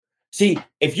See,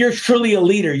 if you're truly a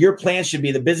leader, your plan should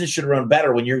be the business should run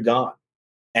better when you're gone.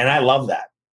 And I love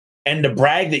that. And to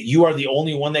brag that you are the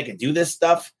only one that can do this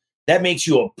stuff, that makes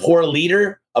you a poor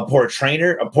leader, a poor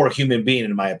trainer, a poor human being,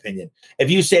 in my opinion. If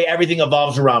you say everything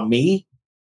evolves around me,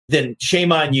 then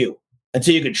shame on you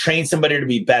until you can train somebody to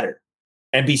be better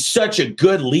and be such a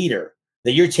good leader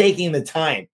that you're taking the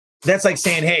time. That's like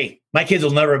saying, hey, my kids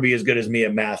will never be as good as me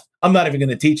at math. I'm not even going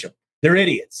to teach them. They're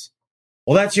idiots.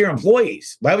 Well, that's your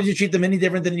employees. Why would you treat them any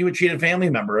different than you would treat a family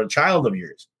member, a child of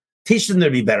yours? Teach them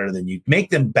to be better than you. Make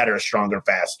them better, stronger,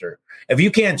 faster. If you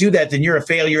can't do that, then you're a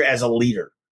failure as a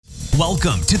leader.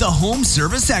 Welcome to the Home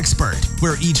Service Expert,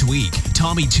 where each week,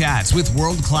 Tommy chats with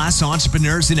world-class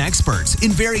entrepreneurs and experts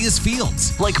in various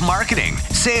fields like marketing,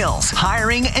 sales,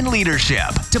 hiring, and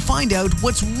leadership to find out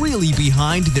what's really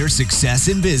behind their success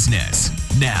in business.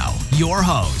 Now, your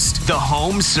host, the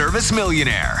Home Service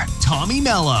Millionaire, Tommy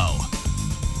Mello.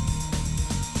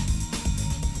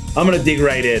 I'm going to dig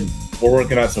right in. We're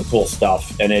working on some cool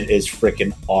stuff, and it is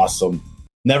freaking awesome.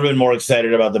 Never been more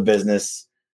excited about the business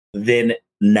than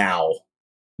now.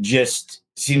 Just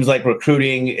seems like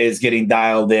recruiting is getting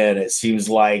dialed in. It seems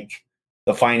like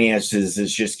the finances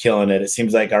is just killing it. It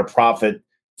seems like our profit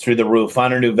through the roof.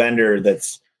 Found a new vendor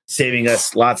that's saving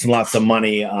us lots and lots of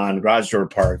money on garage door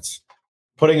parts.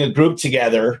 Putting a group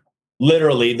together,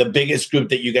 literally the biggest group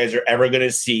that you guys are ever going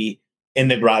to see in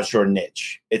the garage door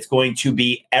niche. It's going to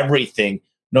be everything.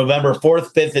 November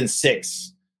 4th, 5th, and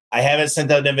 6th. I haven't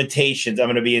sent out invitations. I'm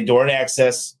going to be in Door and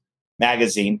Access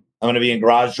magazine. I'm going to be in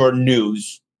Garage Door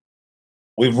News.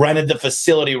 We've rented the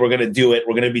facility. We're going to do it.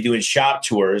 We're going to be doing shop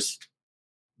tours.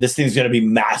 This thing's going to be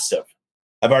massive.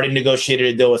 I've already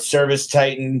negotiated a deal with Service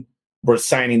Titan. We're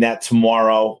signing that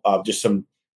tomorrow. Just some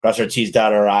cross our T's,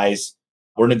 dot our I's.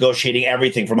 We're negotiating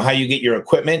everything from how you get your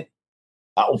equipment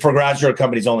for garage door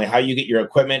companies only, how you get your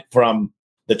equipment from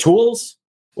the tools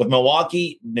with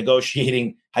Milwaukee,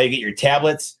 negotiating how you get your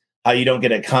tablets, how you don't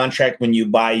get a contract when you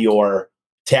buy your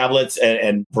tablets,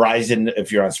 and Verizon,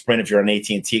 if you're on Sprint, if you're on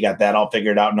AT&T, got that all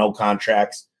figured out, no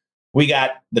contracts. We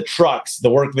got the trucks, the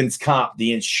workman's comp,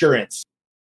 the insurance.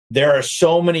 There are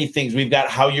so many things. We've got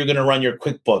how you're going to run your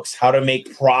QuickBooks, how to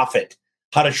make profit,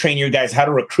 how to train your guys, how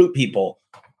to recruit people.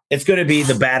 It's going to be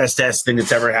the baddest thing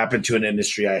that's ever happened to an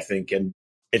industry, I think. And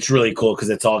it's really cool because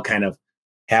it's all kind of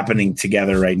happening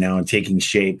together right now and taking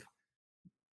shape.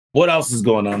 What else is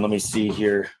going on? Let me see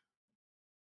here.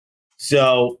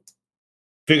 So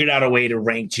figured out a way to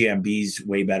rank GMBs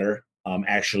way better,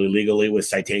 actually legally with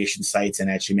citation sites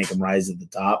and actually make them rise at the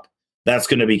top. That's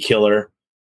going to be killer.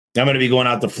 I'm going to be going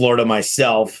out to Florida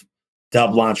myself to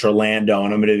help launch Orlando,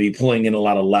 and I'm going to be pulling in a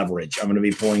lot of leverage. I'm going to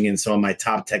be pulling in some of my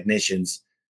top technicians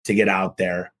to get out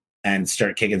there and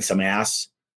start kicking some ass.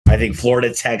 I think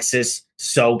Florida, Texas,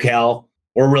 SoCal,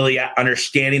 we're really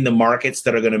understanding the markets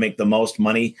that are going to make the most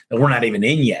money that we're not even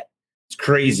in yet. It's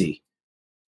crazy.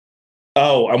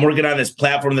 Oh, I'm working on this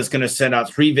platform that's going to send out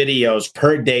 3 videos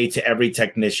per day to every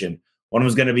technician. One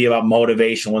was going to be about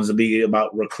motivation. One's going to be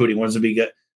about recruiting. One's going to be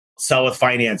sell with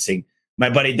financing. My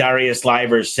buddy Darius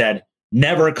Livers said,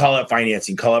 never call it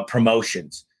financing, call it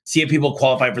promotions. See if people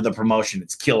qualify for the promotion.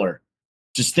 It's killer.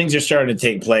 Just things are starting to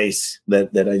take place that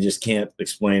I just can't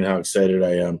explain how excited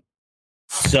I am.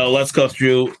 So let's go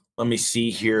through. Let me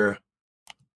see here.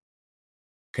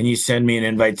 Can you send me an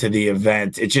invite to the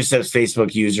event? It just says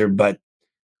Facebook user, but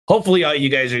hopefully all you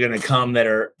guys are going to come that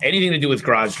are anything to do with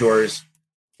garage doors.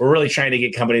 We're really trying to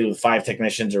get companies with 5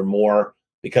 technicians or more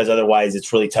because otherwise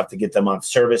it's really tough to get them on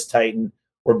Service Titan.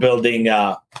 We're building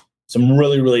some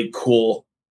really, really cool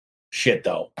shit,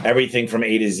 though. Everything from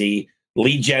A to Z.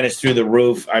 Lead gen is through the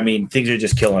roof. I mean, things are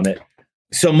just killing it.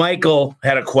 So Michael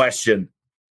had a question.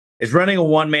 Is running a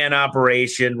one-man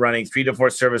operation, running 3 to 4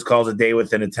 service calls a day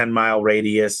within a 10-mile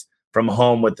radius from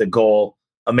home with the goal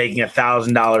of making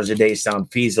 $1,000 a day sound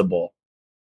feasible?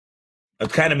 I'm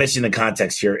kind of missing the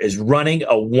context here. Is running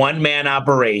a one-man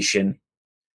operation,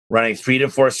 running 3 to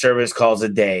 4 service calls a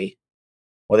day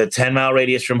with a 10-mile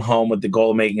radius from home with the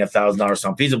goal of making $1,000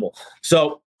 sound feasible?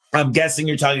 So I'm guessing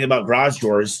you're talking about garage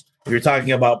doors. If you're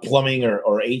talking about plumbing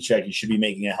or HVAC, you should be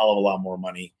making a hell of a lot more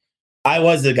money. I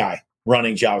was the guy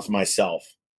running jobs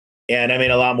myself, and I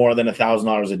made a lot more than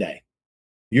 $1,000 a day.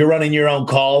 You're running your own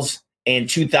calls. In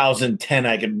 2010,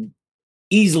 I could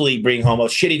easily bring home a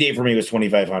shitty day for me was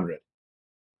 $2,500,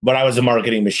 but I was a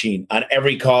marketing machine. On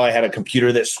every call, I had a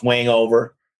computer that swang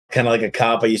over, kind of like a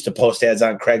cop. I used to post ads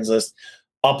on Craigslist,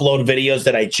 upload videos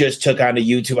that I just took onto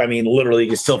YouTube. I mean, literally, you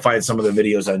can still find some of the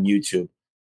videos on YouTube.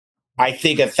 I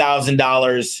think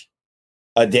 $1,000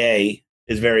 a day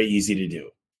is very easy to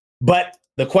do. But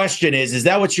the question is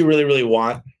that what you really, really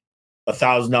want?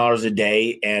 $1,000 a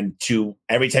day, and to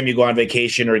every time you go on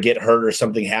vacation or get hurt or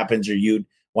something happens, or you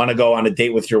want to go on a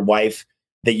date with your wife,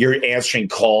 that you're answering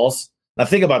calls. Now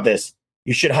think about this.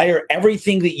 You should hire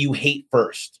everything that you hate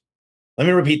first. Let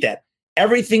me repeat that.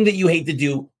 Everything that you hate to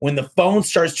do, when the phone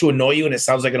starts to annoy you and it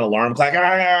sounds like an alarm clock,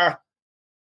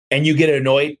 and you get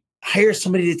annoyed, hire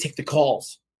somebody to take the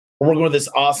calls. We're working with this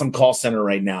awesome call center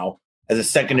right now as a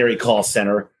secondary call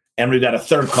center, and we've got a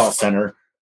third call center.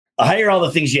 Hire all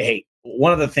the things you hate.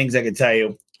 One of the things I can tell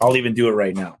you, I'll even do it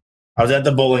right now. I was at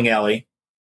the bowling alley,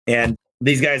 and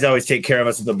these guys always take care of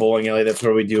us at the bowling alley. That's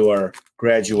where we do our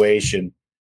graduation.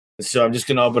 So I'm just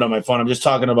going to open up my phone. I'm just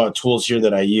talking about tools here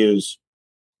that I use.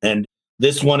 And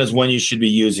this one is one you should be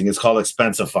using. It's called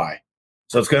Expensify.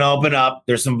 So it's going to open up.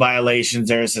 There's some violations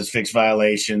there. It says fix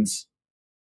violations.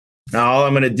 Now, all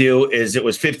I'm going to do is, it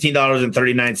was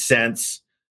 $15.39.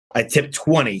 I tipped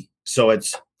 20, so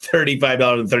it's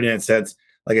 $35.39.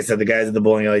 Like I said, the guys at the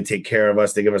bowling alley take care of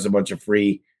us. They give us a bunch of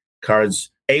free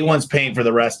cards. A1's paying for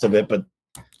the rest of it, but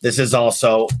this is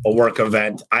also a work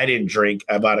event. I didn't drink.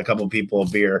 I bought a couple people a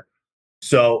beer.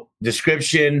 So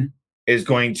description is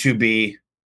going to be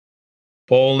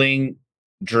bowling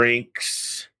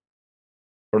drinks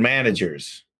for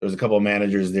managers. There's a couple of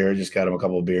managers there. Just got them a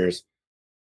couple of beers.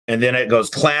 And then it goes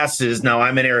classes. Now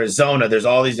I'm in Arizona. There's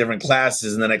all these different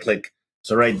classes. And then I click.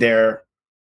 So right there,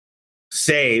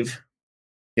 save.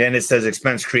 And it says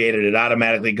expense created. It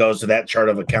automatically goes to that chart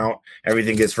of account.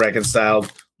 Everything gets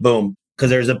reconciled. Boom. Because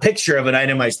there's a picture of an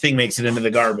itemized thing makes it into the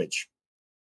garbage.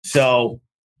 So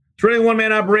it's really a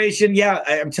one-man operation. Yeah,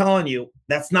 I'm telling you,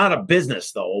 that's not a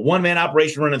business, though. A one-man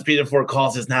operation running 3 to 4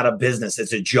 calls is not a business.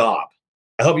 It's a job.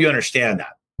 I hope you understand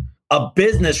that. A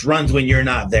business runs when you're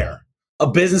not there. A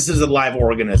business is a live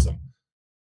organism.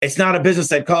 It's not a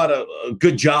business. I'd call it a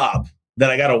good job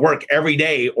that I got to work every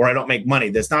day or I don't make money.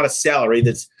 That's not a salary.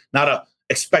 That's not a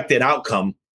expected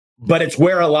outcome. But it's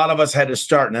where a lot of us had to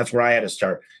start, and that's where I had to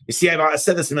start. You see, I've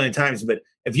said this a million times, but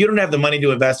if you don't have the money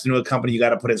to invest into a company, you got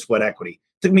to put in sweat equity.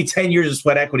 It took me 10 years of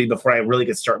sweat equity before I really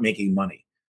could start making money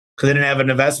because I didn't have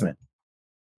an investment.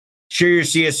 Share your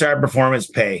CSR performance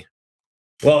pay.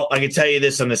 Well, I can tell you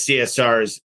this on the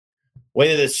CSRs. The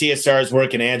way that the CSRs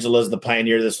work, and Angela's the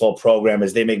pioneer of this whole program,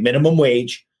 is they make minimum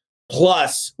wage.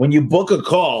 Plus, when you book a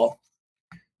call,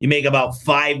 you make about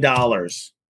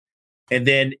 $5. And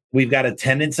then we've got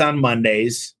attendance on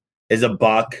Mondays is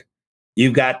 $1.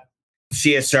 You've got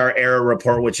CSR error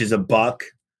report, which is $1.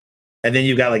 And then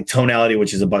you've got like tonality,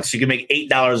 which is $1. So you can make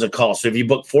 $8 a call. So if you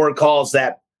book 4 calls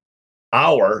that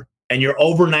hour and you're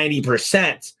over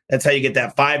 90%, that's how you get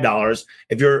that $5.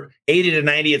 If you're 80 to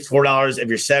 90, it's $4. If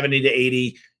you're 70 to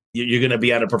 80, you're going to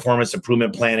be on a performance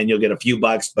improvement plan and you'll get a few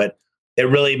bucks. But it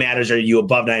really matters, are you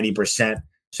above 90%?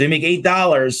 So you make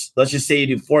 $8. Let's just say you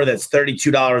do 4. That's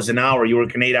 $32 an hour. You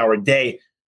work an 8-hour day.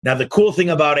 Now, the cool thing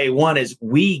about A1 is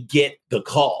we get the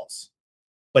calls.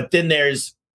 But then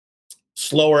there's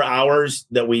slower hours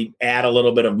that we add a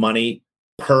little bit of money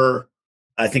per.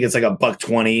 I think it's like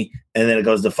 $1.20, and then it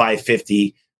goes to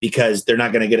 $5.50 because they're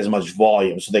not going to get as much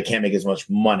volume, so they can't make as much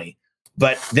money.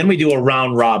 But then we do a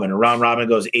round robin. A round robin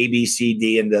goes A, B, C,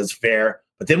 D, and does fair.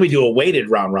 But then we do a weighted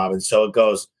round robin. So it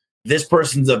goes, this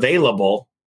person's available,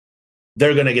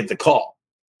 they're going to get the call.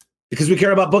 Because we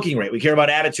care about booking rate. We care about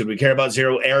attitude. We care about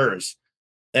 0 errors.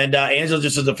 And Angela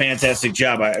just does a fantastic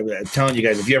job. I'm telling you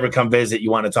guys, if you ever come visit, you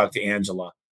want to talk to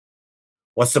Angela.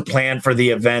 What's the plan for the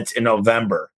event in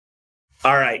November?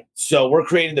 All right. So we're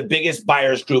creating the biggest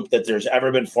buyers group that there's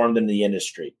ever been formed in the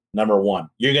industry. Number one,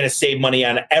 you're going to save money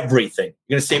on everything.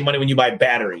 You're going to save money when you buy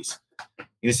batteries.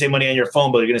 You're going to save money on your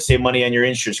phone bill. You're going to save money on your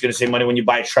insurance. You're going to save money when you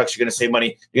buy trucks. You're going to save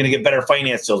money. You're going to get better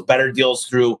finance deals, better deals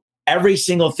through every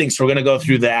single thing. So we're going to go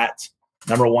through that.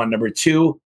 Number one. Number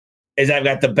two is I've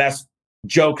got the best.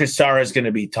 Joe Cassara is going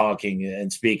to be talking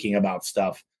and speaking about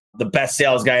stuff. The best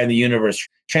sales guy in the universe.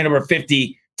 Trained over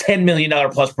 50, $10 million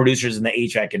plus producers in the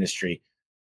HVAC industry.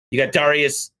 You got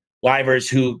Darius Livers,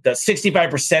 who the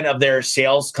 65% of their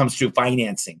sales comes through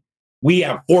financing. We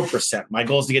have 4%. My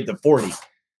goal is to get to 40.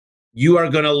 You are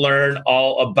going to learn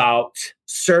all about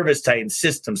service type and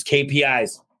systems,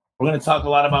 KPIs. We're going to talk a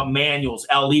lot about manuals.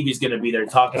 Al Levy's going to be there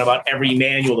talking about every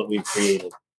manual that we've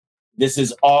created. This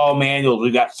is all manuals.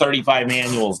 We've got 35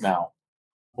 manuals now.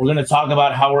 We're going to talk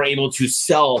about how we're able to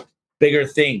sell bigger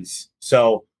things.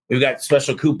 So we've got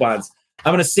special coupons.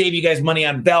 I'm going to save you guys money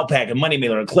on Valpak and Money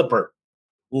Mailer and Clipper.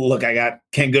 Look, I got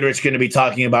Ken Goodrich going to be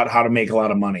talking about how to make a lot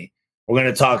of money. We're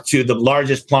going to talk to the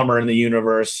largest plumber in the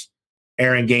universe.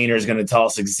 Aaron Gaynor is going to tell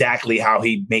us exactly how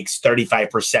he makes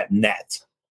 35% net.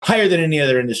 Higher than any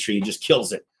other industry. He just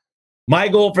kills it. My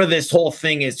goal for this whole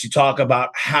thing is to talk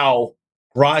about how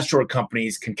garage door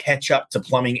companies can catch up to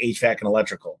plumbing, HVAC, and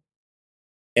electrical.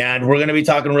 And we're going to be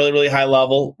talking really, really high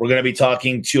level. We're going to be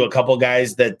talking to a couple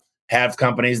guys that have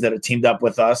companies that have teamed up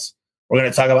with us. We're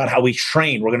going to talk about how we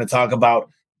train. We're going to talk about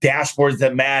dashboards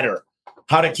that matter,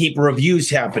 how to keep reviews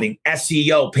happening,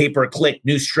 SEO, pay-per-click,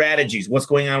 new strategies, what's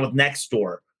going on with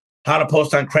Nextdoor, how to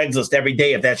post on Craigslist every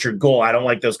day if that's your goal. I don't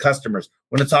like those customers.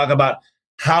 We're going to talk about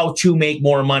how to make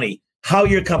more money, how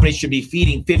your company should be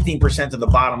feeding 15% of the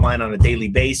bottom line on a daily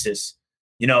basis.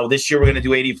 You know, this year we're going to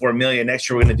do 84 million. Next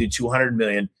year we're going to do 200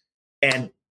 million.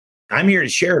 And I'm here to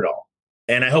share it all.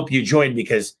 And I hope you join,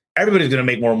 because everybody's going to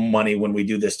make more money when we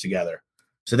do this together.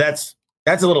 So that's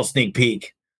a little sneak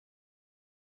peek.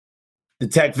 The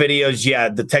tech videos,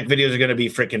 the tech videos are going to be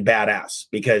freaking badass,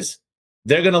 because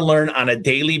they're going to learn on a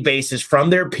daily basis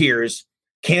from their peers.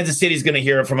 Kansas City's going to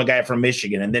hear it from a guy from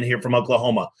Michigan, and then hear from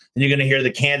Oklahoma. Then you're going to hear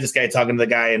the Kansas guy talking to the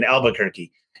guy in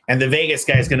Albuquerque. And the Vegas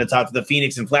guy is going to talk to the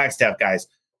Phoenix and Flagstaff guys.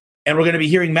 And we're going to be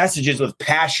hearing messages with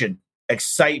passion,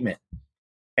 excitement,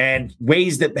 and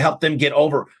ways that help them get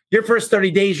over. Your first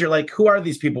 30 days, you're like, who are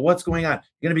these people? What's going on?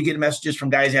 You're going to be getting messages from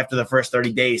guys after the first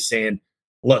 30 days saying,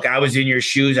 look, I was in your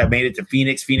shoes. I made it to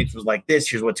Phoenix. Phoenix was like this.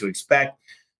 Here's what to expect.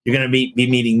 You're going to be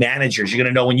meeting managers. You're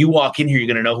going to know when you walk in here, you're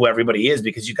going to know who everybody is,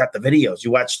 because you got the videos.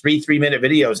 You watch 3-minute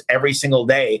videos every single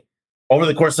day over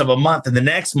the course of a month. And the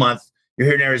next month, you're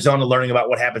here in Arizona learning about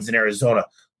what happens in Arizona.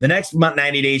 The next month,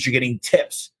 90 days, you're getting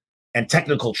tips and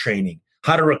technical training,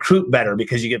 how to recruit better,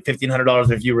 because you get $1,500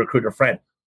 if you recruit a friend.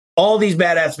 All these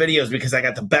badass videos, because I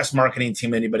got the best marketing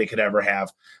team anybody could ever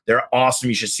have. They're awesome.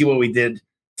 You should see what we did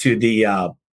to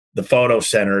the photo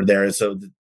center there. So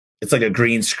it's like a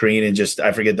green screen and just,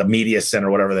 I forget, the media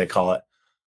center, whatever they call it.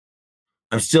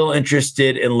 I'm still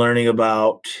interested in learning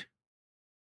about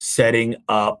setting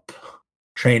up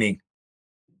training.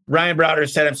 Ryan Browder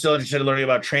said, I'm still interested in learning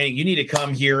about training. You need to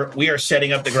come here. We are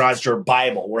setting up the Garage Door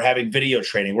Bible. We're having video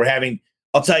training.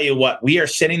 I'll tell you what, we are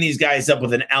setting these guys up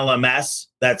with an LMS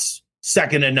that's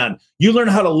second to none. You learn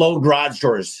how to load garage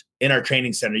doors in our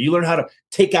training center. You learn how to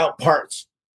take out parts.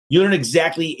 You learn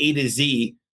exactly A to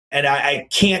Z. And I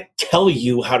can't tell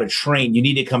you how to train. You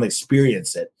need to come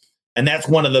experience it. And that's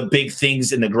one of the big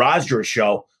things in the Garage Door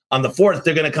Show. On the 4th,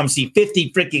 they're going to come see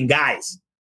 50 freaking guys.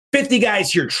 50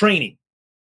 guys here training.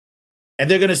 And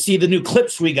they're going to see the new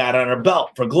clips we got on our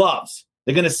belt for gloves.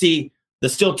 They're going to see the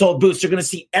steel-toed boots. They're going to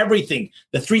see everything.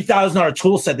 The $3,000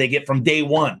 tool set they get from day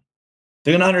one.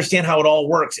 They're going to understand how it all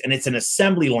works. And it's an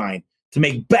assembly line to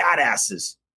make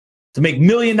badasses, to make $1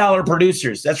 million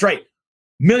producers. That's right,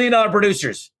 $1 million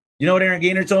producers. You know what Aaron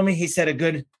Gaynor told me? He said a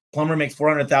good plumber makes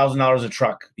 $400,000 a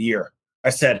truck a year. I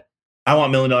said, I want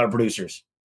 $1 million producers.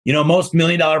 You know, most $1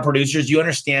 million producers, you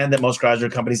understand that most garage door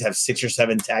companies have 6 or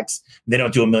 7 techs. They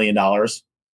don't do $1 million.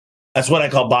 That's what I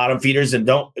call bottom feeders. And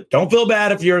don't feel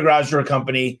bad if you're a garage door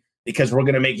company, because we're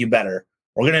going to make you better.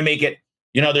 We're going to make it.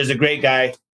 You know, there's a great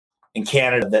guy in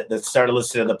Canada that started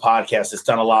listening to the podcast. That's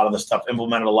done a lot of the stuff,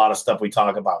 implemented a lot of stuff we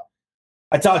talk about.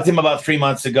 I talked to him about 3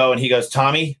 months ago, and he goes,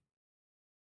 Tommy,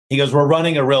 he goes, we're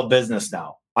running a real business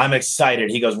now. I'm excited.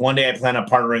 He goes, one day I plan on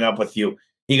partnering up with you.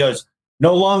 He goes,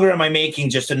 no longer am I making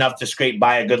just enough to scrape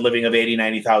by a good living of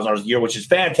 $80,000, $90,000 a year, which is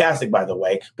fantastic, by the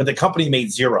way, but the company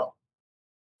made zero.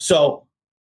 So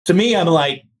to me, I'm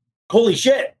like, holy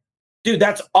shit, dude,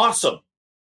 that's awesome.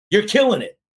 You're killing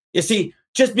it. You see,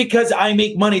 just because I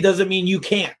make money doesn't mean you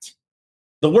can't.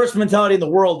 The worst mentality in the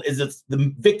world is it's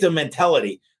the victim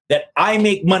mentality that I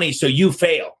make money so you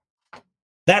fail.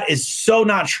 That is so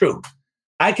not true.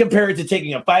 I compare it to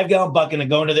taking a 5-gallon bucket and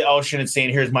going to the ocean and saying,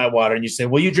 here's my water. And you say,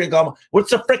 well, you drink all my... What's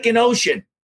the freaking ocean?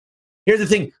 Here's the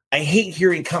thing. I hate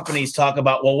hearing companies talk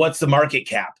about, well, what's the market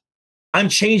cap? I'm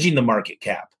changing the market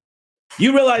cap.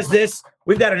 You realize this?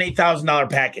 We've got an $8,000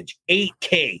 package,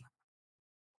 $8K.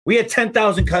 We had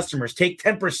 10,000 customers. Take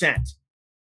 10%.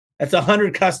 That's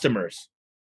 100 customers.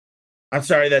 I'm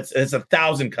sorry, that's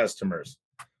 1,000 customers.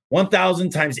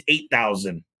 1,000 times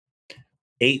 8,000.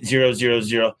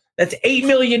 8,000. That's $8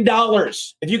 million.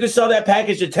 If you could sell that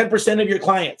package to 10% of your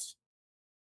clients.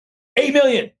 $8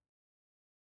 million.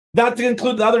 Not to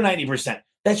include the other 90%.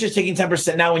 That's just taking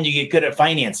 10% now when you get good at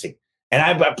financing. And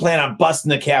I plan on busting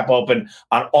the cap open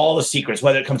on all the secrets,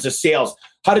 whether it comes to sales,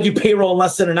 how to do payroll in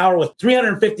less than an hour with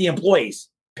 350 employees,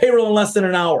 payroll in less than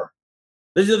an hour.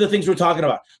 These are the things we're talking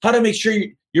about. How to make sure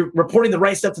you're reporting the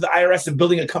right stuff to the IRS and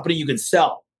building a company you can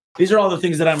sell. These are all the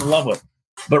things that I'm in love with.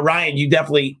 But Ryan,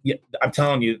 I'm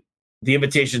telling you, the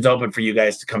invitation's open for you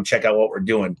guys to come check out what we're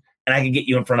doing. And I can get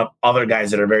you in front of other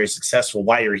guys that are very successful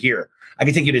while you're here. I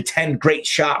can take you to 10 great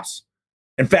shops.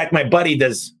 In fact, my buddy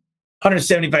does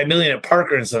 175 million at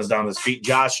Parker and Sons down the street.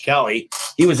 Josh Kelly,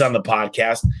 he was on the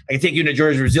podcast. I can take you into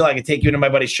George Brazil. I can take you into my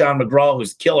buddy Sean McGraw,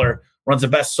 who's killer, runs the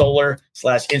best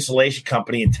solar/insulation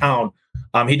company in town.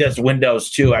 He does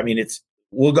windows too. I mean,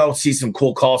 we'll go see some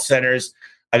cool call centers.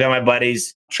 I got my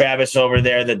buddies, Travis over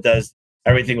there that does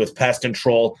everything with pest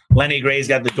control. Lenny Gray's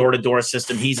got the door-to-door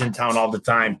system. He's in town all the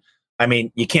time. I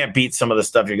mean, you can't beat some of the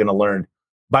stuff you're going to learn.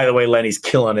 By the way, Lenny's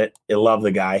killing it. I love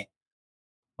the guy.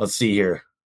 Let's see here.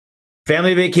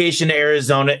 Family vacation to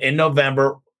Arizona in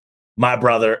November. My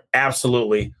brother,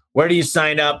 absolutely. Where do you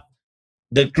sign up?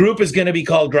 The group is going to be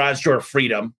called Garage Door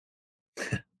Freedom.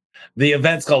 The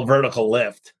event's called Vertical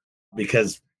Lift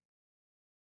because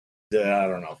I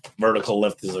don't know. Vertical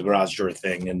Lift is a garage door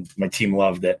thing, and my team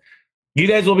loved it. You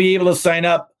guys will be able to sign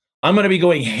up. I'm going to be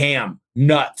going ham,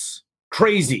 nuts,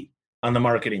 crazy on the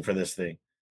marketing for this thing.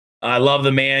 I love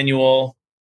the manual.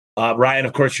 Ryan,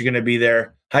 of course, you're going to be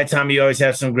there. Hi, Tommy. You always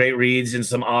have some great reads and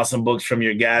some awesome books from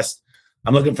your guests.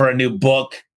 I'm looking for a new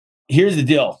book. Here's the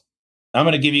deal. I'm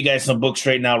going to give you guys some books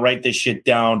right now. Write this shit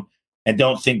down and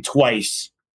don't think twice,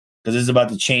 because this is about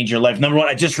to change your life. Number one,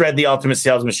 I just read The Ultimate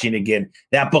Sales Machine again.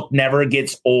 That book never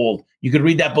gets old. You could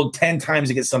read that book 10 times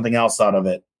and get something else out of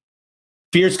it.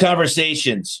 Fierce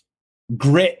Conversations,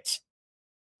 Grit,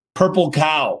 Purple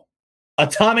Cow,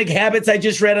 Atomic Habits I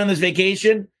just read on this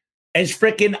vacation. It's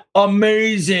freaking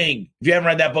amazing. If you haven't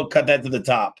read that book, cut that to the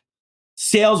top.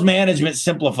 Sales Management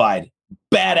Simplified,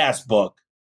 badass book.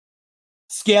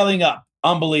 Scaling Up,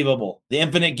 unbelievable. The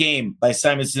Infinite Game by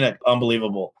Simon Sinek,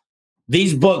 unbelievable.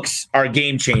 These books are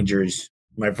game changers,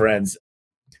 my friends.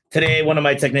 Today, one of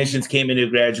my technicians came in who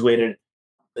graduated.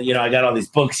 I got all these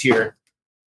books here.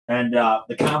 And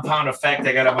The Compound Effect,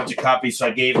 I got a bunch of copies, so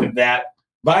I gave him that.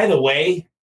 By the way,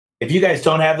 if you guys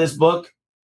don't have this book,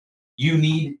 you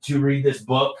need to read this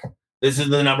book. This is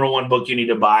the number one book you need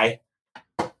to buy.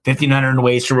 1,500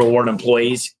 Ways to Reward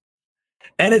Employees.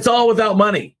 And it's all without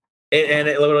money. What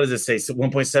does it say? So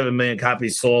 1.7 million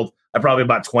copies sold. I probably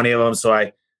bought 20 of them, so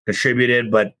I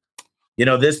contributed. But,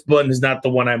 this one is not the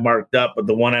one I marked up, but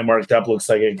the one I marked up looks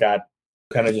like it got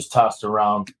kind of just tossed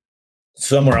around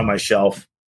somewhere on my shelf.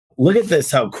 Look at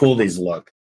this, how cool these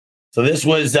look. So this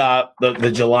was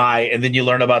the July, and then you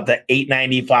learn about the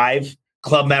 $8.95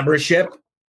 club membership.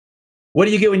 What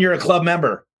do you get when you're a club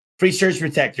member? Free surge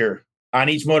protector on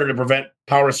each motor to prevent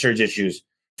power surge issues.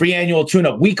 Free annual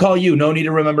tune-up. We call you. No need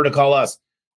to remember to call us.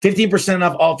 15%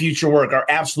 off all future work. Our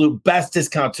absolute best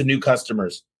discount to new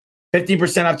customers.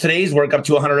 15% off today's work up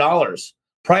to $100.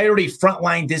 Priority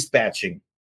frontline dispatching.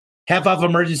 Half off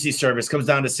emergency service comes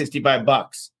down to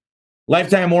 $65.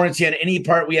 Lifetime warranty on any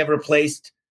part we have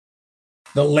replaced.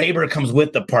 The labor comes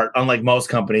with the part, unlike most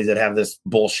companies that have this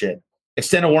bullshit.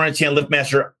 Extended warranty on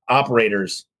LiftMaster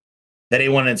operators that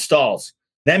A1 installs.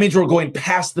 That means we're going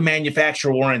past the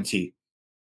manufacturer warranty.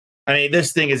 I mean,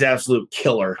 this thing is absolute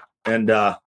killer. And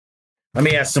let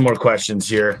me ask some more questions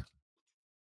here.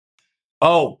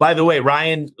 Oh, by the way,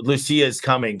 Ryan Lucia is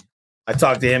coming. I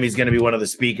talked to him. He's going to be one of the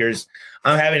speakers.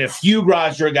 I'm having a few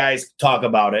garage door guys talk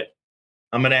about it.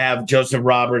 I'm going to have Joseph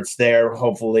Roberts there,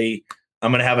 hopefully.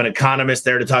 I'm going to have an economist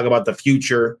there to talk about the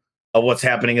future of what's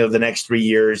happening over the next 3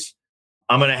 years.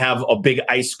 I'm going to have a big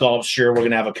ice sculpture. We're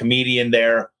going to have a comedian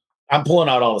there. I'm pulling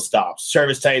out all the stops.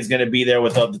 Service Tight is going to be there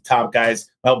with the top guys,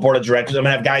 my board of directors. I'm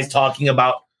going to have guys talking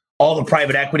about all the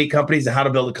private equity companies and how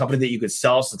to build a company that you could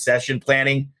sell, succession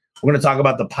planning. We're going to talk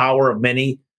about the power of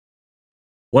many.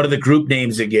 What are the group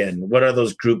names again? What are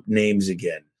those group names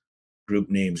again? Group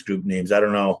names. I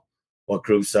don't know what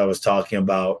groups I was talking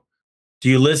about. Do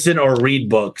you listen or read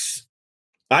books?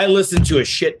 I listen to a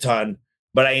shit ton,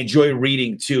 but I enjoy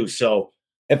reading too. So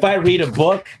if I read a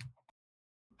book,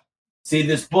 see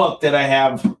this book that I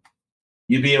have,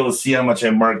 you'll be able to see how much I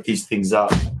mark these things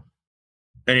up.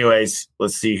 Anyways,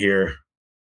 let's see here.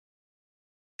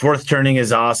 Fourth Turning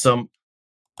is awesome.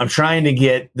 I'm trying to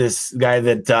get this guy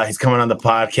that he's coming on the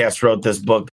podcast, wrote this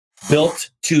book,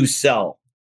 Built to Sell.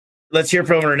 Let's hear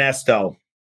from Ernesto.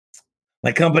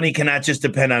 My company cannot just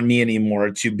depend on me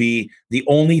anymore to be the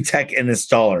only tech and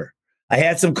installer. I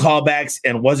had some callbacks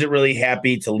and wasn't really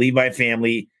happy to leave my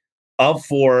family of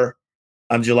 4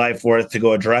 on July 4th to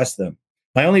go address them.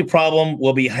 My only problem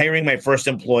will be hiring my first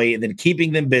employee and then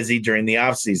keeping them busy during the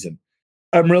off season.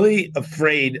 I'm really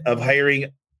afraid of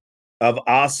hiring of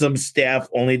awesome staff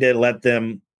only to let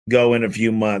them go in a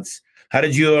few months. How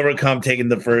did you overcome taking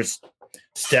the first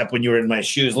step when you were in my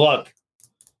shoes? Look,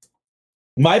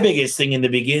 my biggest thing in the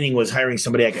beginning was hiring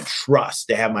somebody I could trust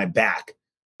to have my back.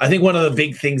 I think one of the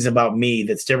big things about me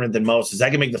that's different than most is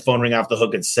I can make the phone ring off the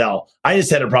hook and sell. I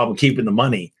just had a problem keeping the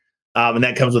money. And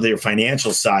that comes with your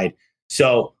financial side.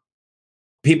 So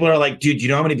people are like, dude, you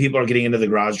know how many people are getting into the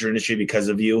garage door industry because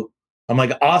of you? I'm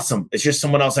like, awesome. It's just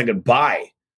someone else I could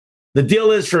buy. The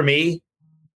deal is for me,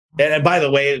 and by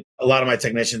the way, a lot of my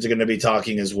technicians are going to be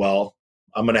talking as well.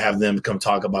 I'm going to have them come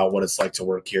talk about what it's like to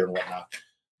work here and whatnot.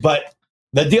 But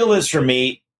the deal is for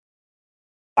me,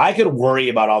 I could worry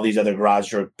about all these other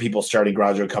garage door people starting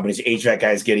garage door companies, HVAC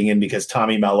guys getting in because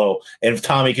Tommy Mello, and if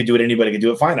Tommy could do it, anybody could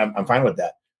do it. Fine. I'm fine with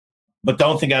that. But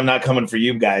don't think I'm not coming for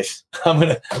you guys.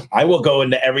 I will go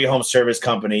into every home service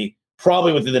company.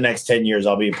 Probably within the next 10 years,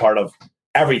 I'll be a part of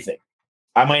everything.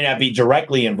 I might not be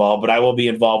directly involved, but I will be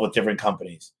involved with different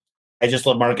companies. I just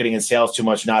love marketing and sales too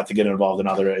much not to get involved in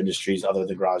other industries other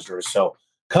than garage doors. So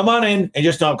come on in and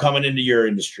just know I'm coming into your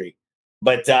industry.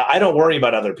 But I don't worry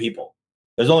about other people.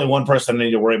 There's only one person I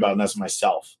need to worry about, and that's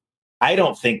myself. I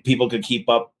don't think people could keep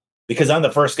up because I'm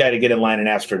the first guy to get in line and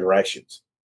ask for directions.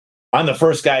 I'm the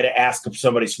first guy to ask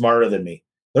somebody smarter than me.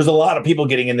 There's a lot of people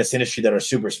getting in this industry that are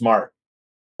super smart.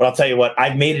 But I'll tell you what,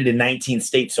 I've made it in 19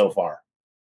 states so far.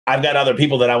 I've got other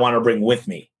people that I want to bring with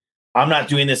me. I'm not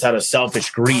doing this out of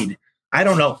selfish greed. I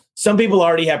don't know. Some people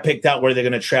already have picked out where they're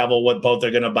going to travel, what boat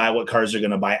they're going to buy, what cars they're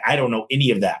going to buy. I don't know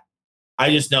any of that. I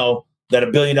just know that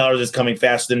 $1 billion is coming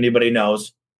faster than anybody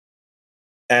knows.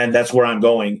 And that's where I'm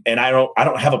going. And I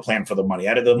don't have a plan for the money.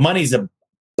 The money's a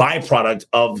byproduct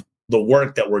of the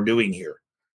work that we're doing here.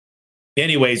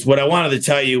 Anyways, what I wanted to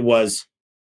tell you was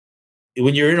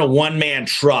when you're in a one-man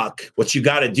truck, what you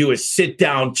got to do is sit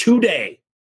down today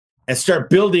and start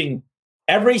building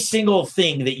every single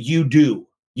thing that you do.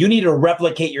 You need to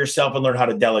replicate yourself and learn how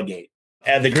to delegate.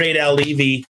 And the great Al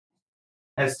Levy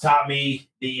has taught me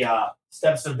the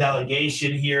steps of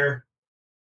delegation here.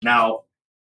 Now,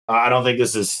 I don't think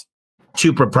this is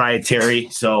too proprietary,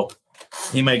 so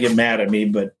he might get mad at me,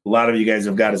 but a lot of you guys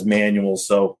have got his manual.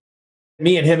 So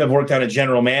me and him have worked on a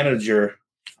general manager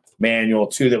manual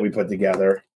too that we put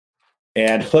together.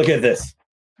 And look at this.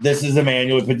 This is a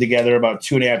manual we put together about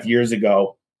 2.5 years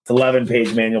ago. It's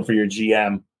 11-page manual for your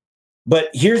GM. But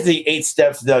here's the 8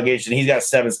 steps of delegation. He's got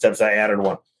 7 steps. I added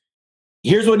 1.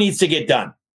 Here's what needs to get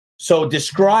done. So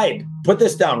describe, put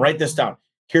this down, write this down.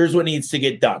 Here's what needs to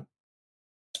get done.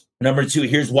 Number 2,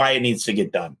 here's why it needs to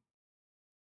get done.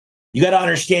 You got to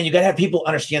understand, you got to have people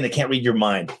understand they can't read your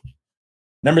mind.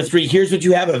 Number 3, here's what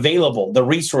you have available, the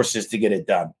resources to get it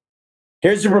done.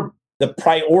 Here's the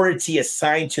priority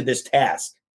assigned to this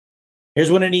task. Here's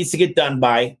when it needs to get done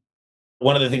by.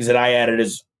 One of the things that I added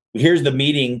is here's the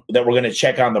meeting that we're going to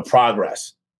check on the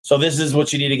progress. So this is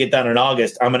what you need to get done in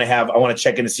August. I want to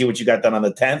check in to see what you got done on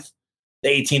the 10th, the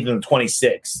 18th, and the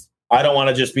 26th. I don't want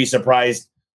to just be surprised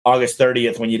August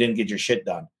 30th when you didn't get your shit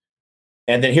done.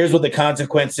 And then here's what the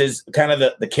consequences, kind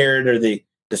of the carrot or the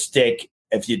stick,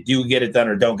 if you do get it done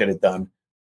or don't get it done.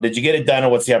 Did you get it done, or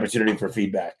what's the opportunity for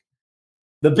feedback?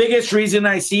 The biggest reason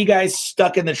I see guys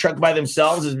stuck in the truck by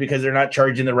themselves is because they're not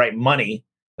charging the right money.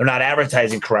 They're not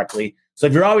advertising correctly. So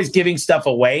if you're always giving stuff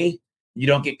away, you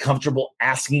don't get comfortable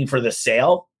asking for the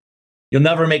sale, you'll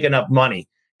never make enough money.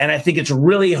 And I think it's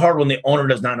really hard when the owner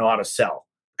does not know how to sell.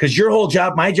 Because your whole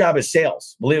job, my job is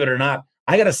sales. Believe it or not,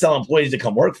 I got to sell employees to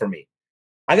come work for me.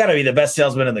 I got to be the best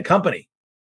salesman in the company.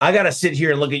 I got to sit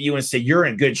here and look at you and say, you're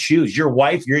in good shoes. Your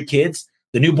wife, your kids,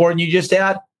 the newborn you just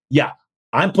had. Yeah,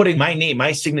 I'm putting my name,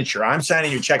 my signature. I'm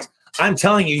signing your checks. I'm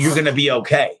telling you, you're going to be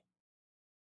okay.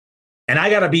 And I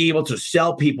got to be able to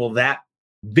sell people that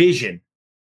vision,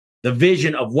 the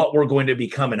vision of what we're going to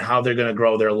become and how they're going to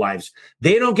grow their lives.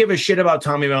 They don't give a shit about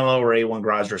Tommy Mello or A1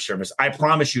 Garage Door Service. I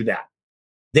promise you that.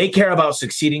 They care about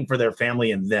succeeding for their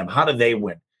family and them. How do they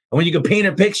win? And when you can paint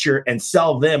a picture and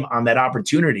sell them on that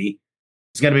opportunity,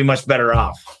 it's going to be much better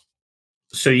off.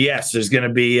 So yes, there's going to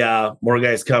be more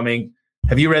guys coming.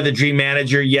 Have you read The Dream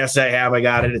Manager? Yes, I have. I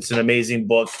got it. It's an amazing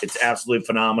book. It's absolutely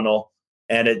phenomenal.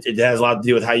 And it has a lot to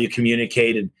do with how you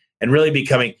communicate and really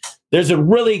becoming. There's a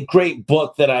really great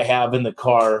book that I have in the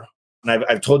car, and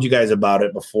I've told you guys about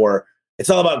it before. It's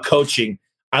all about coaching.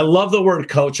 I love the word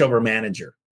coach over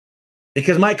manager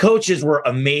because my coaches were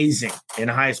amazing in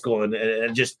high school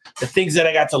and just the things that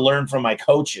I got to learn from my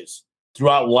coaches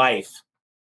throughout life.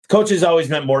 Coaches always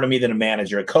meant more to me than a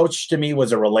manager. A coach to me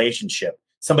was a relationship,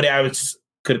 somebody I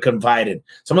could confide in,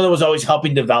 someone that was always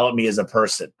helping develop me as a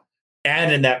person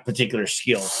and in that particular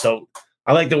skill. So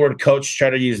I like the word coach, try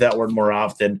to use that word more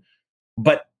often.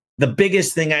 But the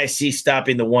biggest thing I see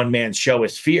stopping the one-man show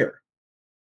is fear.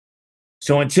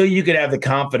 So until you could have the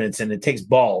confidence, and it takes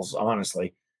balls,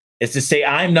 honestly, is to say,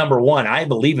 I'm number one. I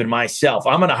believe in myself.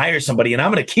 I'm going to hire somebody, and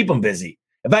I'm going to keep them busy.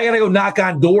 If I got to go knock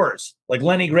on doors like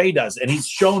Lenny Gray does, and he's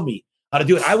shown me how to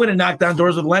do it, I went and knocked on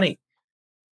doors with Lenny.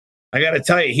 I got to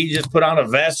tell you, he just put on a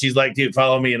vest. He's like, dude,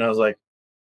 follow me. And I was like,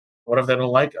 What if they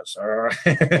don't like us?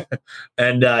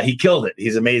 And he killed it.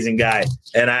 He's an amazing guy.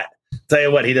 And I tell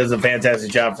you what, he does a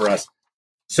fantastic job for us.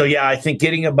 So, yeah, I think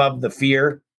getting above the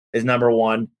fear is number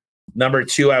one. Number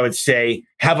two, I would say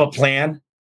have a plan.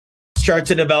 Start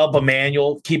to develop a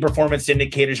manual, key performance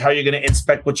indicators, how you're going to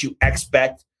inspect what you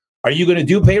expect. Are you going to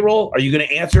do payroll? Are you going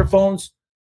to answer phones?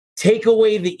 Take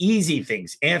away the easy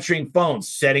things, answering phones,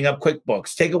 setting up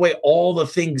QuickBooks. Take away all the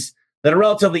things that are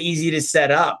relatively easy to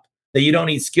set up that you don't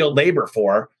need skilled labor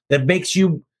for,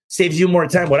 that saves you more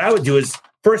time. What I would do is,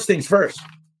 first things first,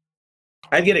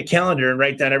 I'd get a calendar and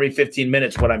write down every 15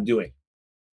 minutes what I'm doing.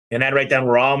 And I'd write down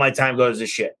where all my time goes to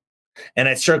shit. And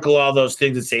I'd circle all those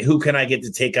things and say, who can I get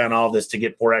to take on all this to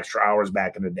get 4 extra hours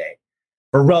back in the day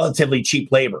for relatively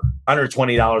cheap labor, under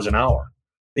 $20 an hour?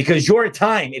 Because your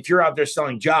time, if you're out there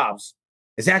selling jobs,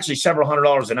 is actually several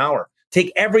 $100s an hour.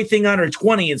 Take everything under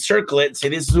 20 and circle it and say,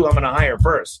 this is who I'm going to hire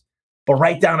first. But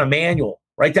write down a manual.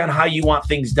 Write down how you want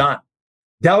things done.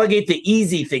 Delegate the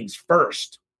easy things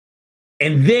first.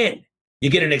 And then you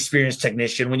get an experienced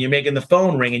technician when you're making the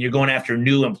phone ring and you're going after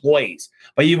new employees.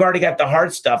 But you've already got the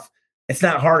hard stuff. It's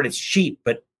not hard, it's cheap,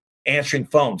 but answering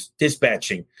phones,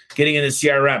 dispatching, getting into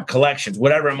CRM, collections,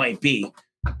 whatever it might be.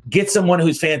 Get someone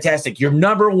who's fantastic. Your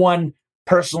number one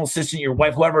personal assistant, your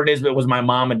wife, whoever it is, but it was my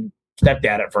mom and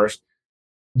stepdad at first.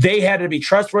 They had to be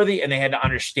trustworthy and they had to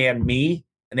understand me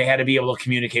and they had to be able to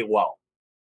communicate well.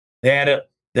 They had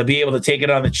to be able to take it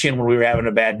on the chin when we were having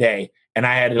a bad day. And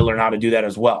I had to learn how to do that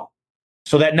as well.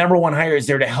 So that number one hire is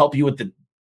there to help you with the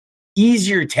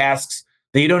easier tasks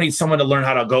that you don't need someone to learn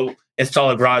how to go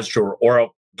install a garage door or a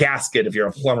gasket if you're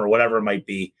a plumber, whatever it might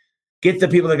be. Get the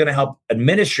people that are going to help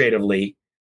administratively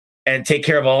and take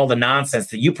care of all the nonsense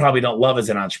that you probably don't love as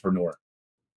an entrepreneur.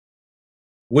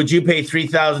 Would you pay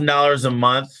 $3,000 a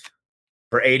month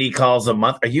for 80 calls a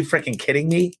month? Are you freaking kidding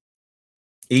me?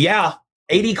 Yeah,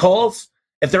 80 calls.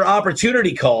 If they're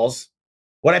opportunity calls,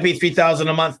 would I pay $3,000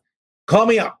 a month? Call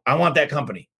me up. I want that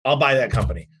company. I'll buy that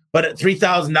company. But at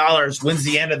 $3,000, when's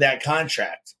the end of that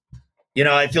contract?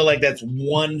 I feel like that's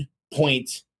 1 point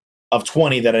of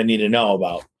 20 that I need to know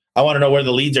about. I want to know where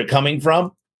the leads are coming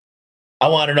from. I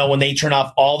want to know when they turn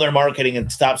off all their marketing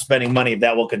and stop spending money, if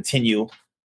that will continue.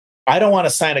 I don't want to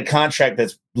sign a contract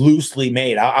that's loosely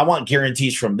made. I want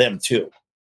guarantees from them too.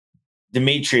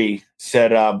 Dimitri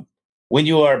said, when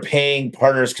you are paying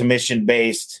partners commission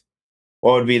based,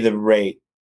 what would be the rate?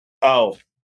 Oh,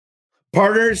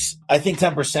 partners, I think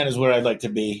 10% is where I'd like to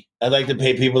be. I'd like to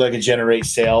pay people that can generate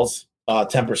sales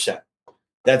 10%.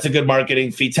 That's a good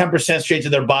marketing fee. 10% straight to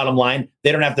their bottom line.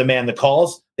 They don't have to man the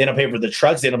calls. They don't pay for the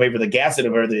trucks. They don't pay for the gas. They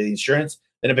don't pay for the insurance.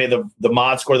 They don't pay the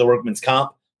mod score, the workman's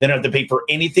comp. They don't have to pay for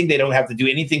anything. They don't have to do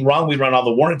anything wrong. We run all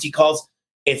the warranty calls.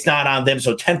 It's not on them.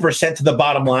 So 10% to the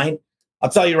bottom line.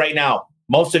 I'll tell you right now,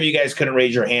 most of you guys couldn't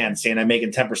raise your hand saying I'm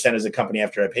making 10% as a company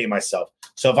after I pay myself.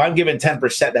 So if I'm giving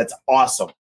 10%, that's awesome.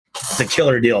 It's a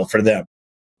killer deal for them.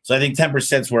 So I think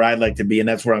 10% is where I'd like to be, and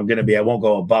that's where I'm going to be. I won't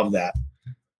go above that.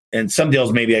 And some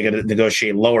deals, maybe I got to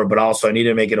negotiate lower, but also I need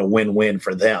to make it a win-win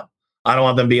for them. I don't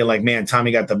want them being like, man,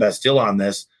 Tommy got the best deal on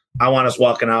this. I want us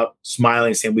walking out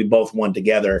smiling, saying we both won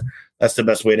together. That's the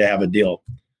best way to have a deal.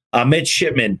 Mitch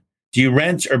Shipman, do you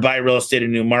rent or buy real estate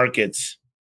in new markets?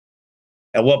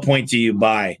 At what point do you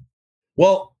buy?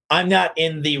 Well, I'm not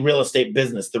in the real estate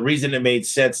business. The reason it made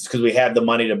sense is because we had the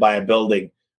money to buy a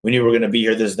building. We knew we were going to be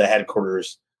here. This is the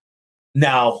headquarters.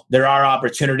 Now, there are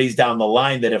opportunities down the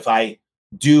line that if I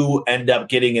do end up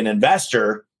getting an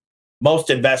investor, most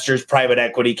investors, private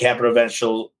equity, capital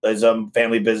evangelism,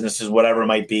 family businesses, whatever it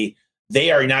might be,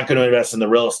 they are not going to invest in the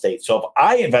real estate. So if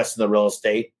I invest in the real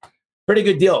estate, pretty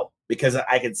good deal because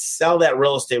I could sell that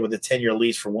real estate with a 10-year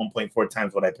lease for 1.4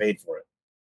 times what I paid for it.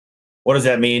 What does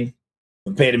that mean?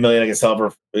 If I paid $1 million, I can sell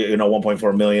for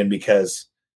 1.4 million because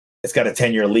it's got a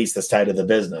 10-year lease that's tied to the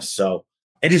business. So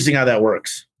interesting how that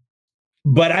works.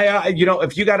 But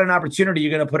if you got an opportunity, you're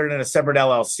going to put it in a separate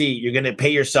LLC. You're going to pay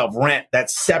yourself rent.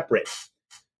 That's separate.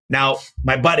 Now,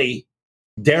 my buddy,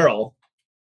 Daryl,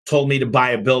 told me to buy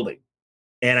a building,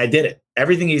 and I did it.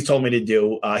 Everything he's told me to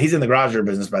do, he's in the garage door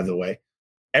business, by the way.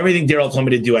 Everything Daryl told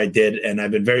me to do, I did, and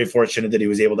I've been very fortunate that he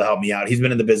was able to help me out. He's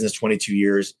been in the business 22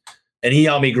 years, and he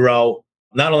helped me grow,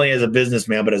 not only as a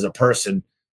businessman, but as a person.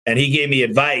 And he gave me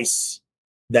advice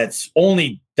that's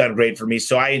only done great for me.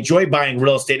 So I enjoy buying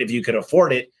real estate if you could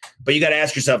afford it, but you got to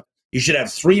ask yourself, you should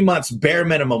have 3 months bare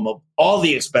minimum of all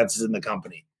the expenses in the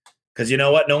company. Because you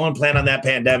know what? No one planned on that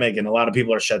pandemic and a lot of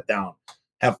people are shut down.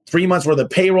 Have 3 months worth of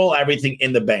payroll, everything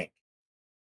in the bank.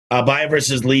 Buy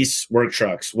versus lease work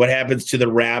trucks. What happens to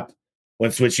the wrap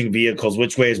when switching vehicles?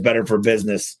 Which way is better for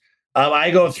business?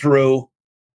 I go through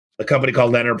a company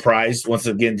called Enterprise. Once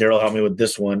again, Daryl helped me with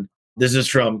this one. This is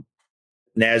from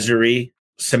Nazari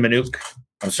Semenuk.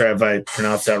 I'm sorry if I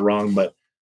pronounced that wrong, but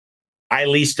I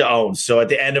lease to own. So at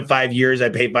the end of 5 years, I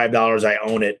pay $5. I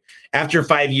own it. After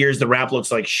 5 years, the wrap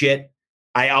looks like shit.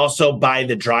 I also buy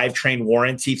the drivetrain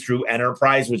warranty through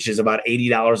Enterprise, which is about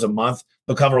 $80 a month.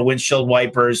 They'll cover windshield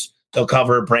wipers. They'll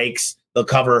cover brakes. They'll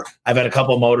cover, I've had a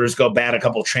couple motors go bad, a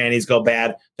couple trannies go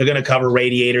bad. They're going to cover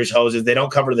radiators, hoses. They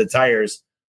don't cover the tires.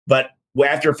 But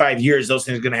after 5 years, those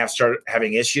things are going to start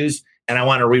having issues. And I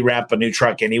want to rewrap a new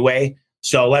truck anyway.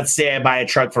 So let's say I buy a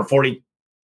truck for 40.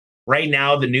 Right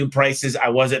now, the new prices, I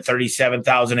was at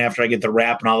 37,000 after I get the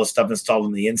wrap and all the stuff installed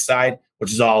on the inside,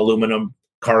 which is all aluminum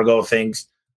cargo things.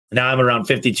 Now I'm around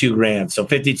 52 grand. So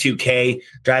 52K,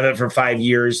 drive it for 5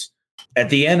 years. At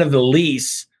the end of the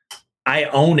lease, I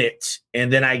own it,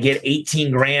 and then I get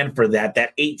 18 grand for that.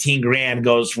 That 18 grand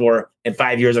goes for, in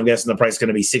 5 years, I'm guessing the price is going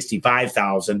to be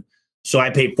 65,000. So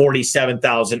I pay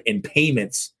 47,000 in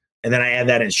payments, and then I add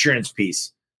that insurance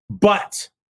piece. But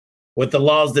with the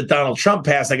laws that Donald Trump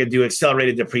passed, I could do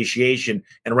accelerated depreciation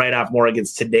and write off more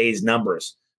against today's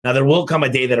numbers. Now, there will come a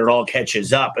day that it all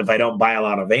catches up if I don't buy a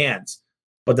lot of vans.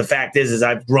 But the fact is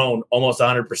I've grown almost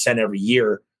 100% every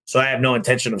year, so I have no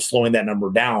intention of slowing that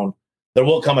number down. There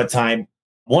will come a time.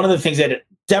 One of the things that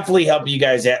definitely help you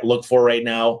guys look for right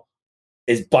now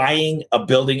is buying a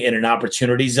building in an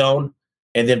opportunity zone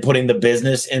and then putting the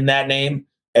business in that name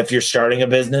if you're starting a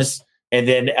business. And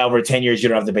then over 10 years, you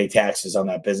don't have to pay taxes on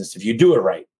that business if you do it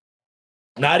right.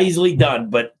 Not easily done,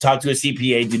 but talk to a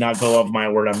CPA. Do not go off my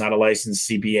word. I'm not a licensed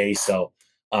CPA. So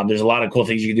there's a lot of cool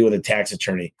things you can do with a tax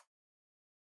attorney.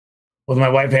 With my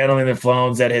wife handling the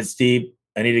phones, that hits deep.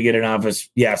 I need to get an office.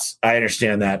 Yes, I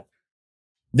understand that.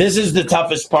 This is the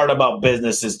toughest part about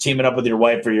business, is teaming up with your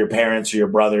wife or your parents or your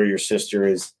brother or your sister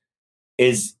is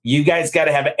you guys got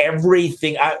to have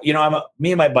everything.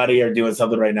 Me and my buddy are doing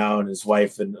something right now, and his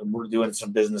wife, and we're doing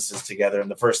some businesses together.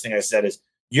 And the first thing I said is,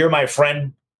 you're my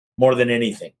friend more than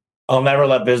anything. I'll never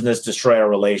let business destroy our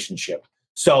relationship.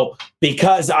 So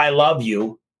because I love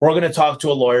you, we're going to talk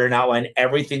to a lawyer and outline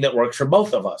everything that works for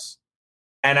both of us.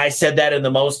 And I said that in the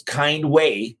most kind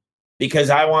way because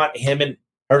I want him and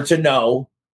her to know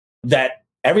that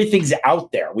everything's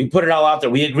out there. We put it all out there.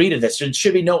 We agree to this. There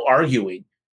should be no arguing.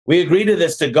 We agree to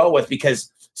this to go with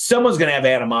because someone's going to have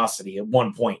animosity at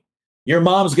one point. Your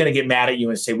mom's going to get mad at you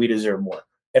and say, we deserve more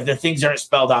if the things aren't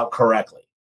spelled out correctly.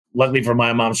 Luckily for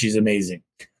my mom, she's amazing.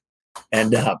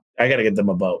 And I got to get them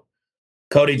a boat.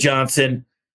 Cody Johnson,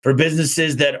 for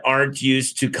businesses that aren't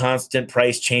used to constant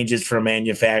price changes from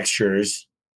manufacturers,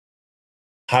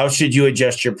 how should you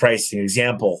adjust your pricing?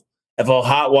 Example, if a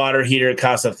hot water heater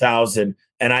costs $1,000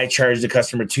 and I charge the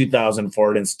customer $2,000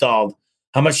 for it installed,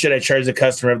 how much should I charge the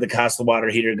customer if the cost of the water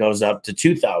heater goes up to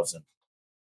 $2,000?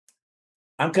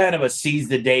 I'm kind of a seize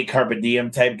the day, carpe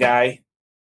diem type guy.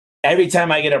 Every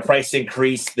time I get a price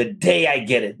increase, the day I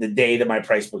get it, the day that my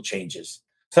price book changes.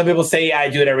 Some people say, yeah, I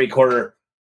do it every quarter.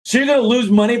 So you're going to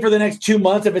lose money for the next 2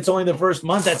 months if it's only the first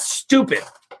month? That's stupid.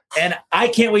 And I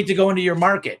can't wait to go into your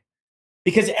market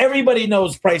because everybody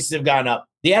knows prices have gone up.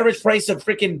 The average price of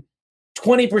freaking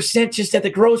 20% just at the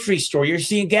grocery store. You're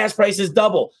seeing gas prices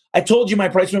double. I told you my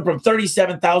price went from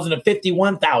 $37,000 to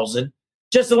 $51,000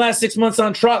 just the last 6 months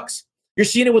on trucks. You're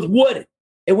seeing it with wood.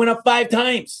 It went up 5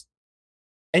 times.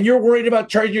 And you're worried about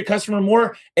charging your customer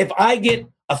more? If I get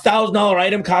a $1,000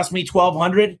 item cost me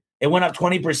 $1,200, it went up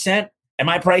 20%, and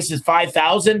my price is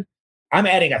 $5,000, I'm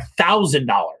adding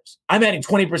 $1,000. I'm adding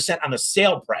 20% on the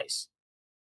sale price.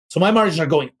 So my margins are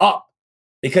going up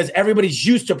because everybody's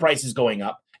used to prices going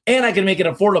up, and I can make it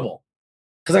affordable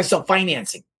because I sell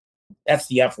financing. That's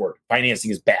the F word. Financing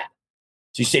is bad.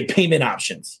 So you say payment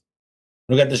options.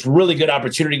 We've got this really good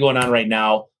opportunity going on right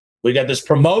now. We got this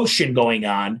promotion going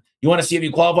on. You want to see if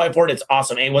you qualify for it? It's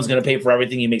awesome. Anyone's going to pay for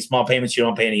everything. You make small payments. You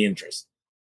don't pay any interest.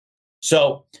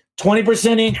 So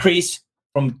 20% increase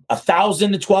from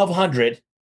 $1,000 to $1,200.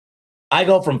 I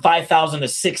go from $5,000 to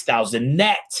 $6,000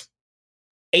 net,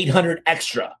 $800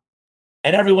 extra.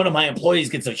 And every one of my employees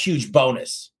gets a huge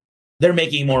bonus. They're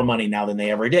making more money now than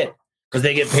they ever did because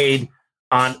they get paid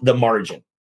on the margin.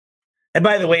 And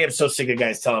by the way, I'm so sick of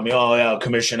guys telling me, oh, yeah,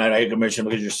 commission. I hate commission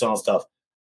because you're selling stuff.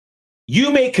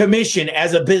 You make commission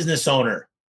as a business owner.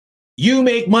 You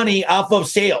make money off of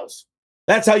sales.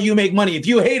 That's how you make money. If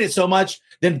you hate it so much,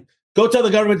 then go tell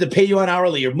the government to pay you on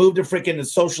hourly or move to freaking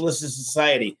socialist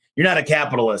society. You're not a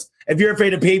capitalist. If you're afraid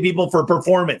to pay people for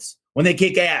performance, when they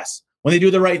kick ass, when they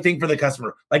do the right thing for the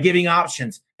customer, by giving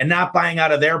options and not buying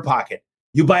out of their pocket,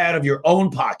 you buy out of your own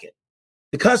pocket.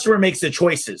 The customer makes the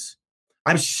choices.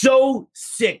 I'm so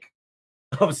sick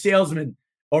of salesmen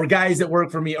or guys that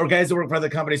work for me or guys that work for other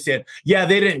companies saying, yeah,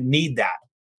 they didn't need that.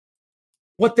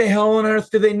 What the hell on earth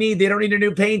do they need? They don't need a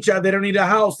new paint job. They don't need a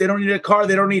house. They don't need a car.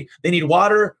 They need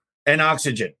water and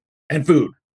oxygen and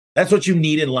food. That's what you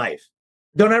need in life.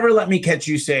 Don't ever let me catch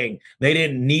you saying they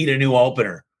didn't need a new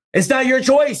opener. It's not your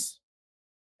choice.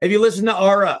 If you listen to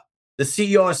Ara, the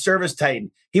CEO of Service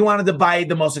Titan, he wanted to buy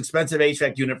the most expensive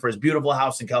HVAC unit for his beautiful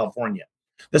house in California.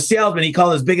 The salesman, he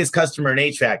called his biggest customer in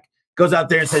HVAC, goes out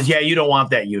there and says, yeah, you don't want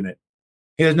that unit.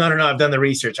 He goes, no, I've done the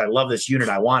research. I love this unit.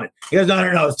 I want it. He goes,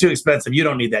 no, it's too expensive. You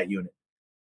don't need that unit.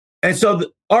 And so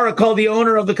Ara called the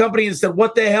owner of the company and said,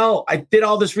 what the hell? I did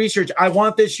all this research. I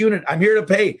want this unit. I'm here to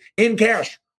pay in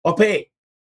cash. I'll pay.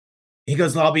 He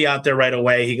goes, I'll be out there right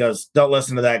away. He goes, don't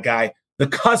listen to that guy. The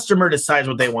customer decides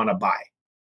what they want to buy.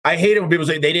 I hate it when people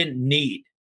say they didn't need.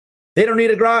 They don't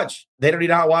need a garage. They don't need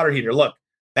a hot water heater. Look,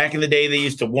 back in the day, they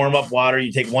used to warm up water.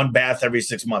 You take one bath every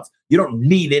 6 months. You don't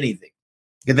need anything.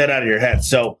 Get that out of your head.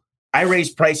 So I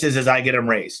raise prices as I get them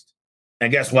raised.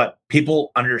 And guess what?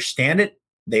 People understand it.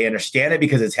 They understand it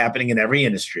because it's happening in every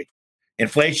industry.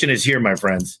 Inflation is here, my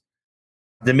friends.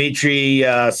 Dimitri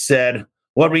said,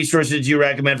 what resources do you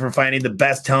recommend for finding the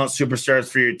best talent superstars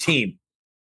for your team?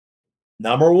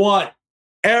 Number one,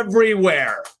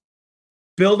 everywhere.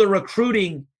 Build a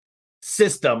recruiting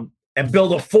system and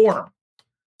build a form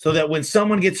so that when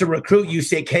someone gets a recruit, you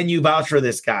say, can you vouch for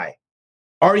this guy?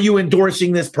 Are you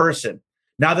endorsing this person?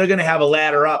 Now they're going to have a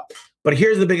ladder up. But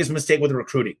here's the biggest mistake with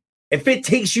recruiting. If it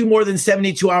takes you more than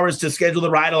 72 hours to schedule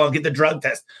the ride along, get the drug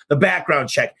test, the background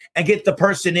check, and get the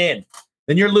person in,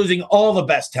 then you're losing all the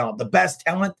best talent. The best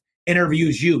talent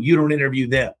interviews you. You don't interview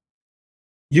them.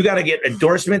 You got to get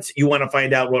endorsements. You want to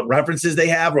find out what references they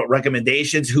have, what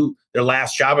recommendations, who their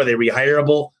last job, are they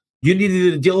rehireable? You need to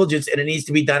do the diligence, and it needs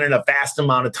to be done in a fast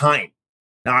amount of time.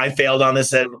 Now, I failed on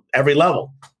this at every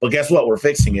level, but guess what? We're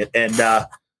fixing it. And I'll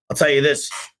tell you this,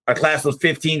 our class was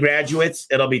 15 graduates.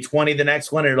 It'll be 20 the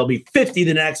next one, and it'll be 50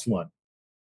 the next one.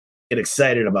 Get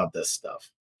excited about this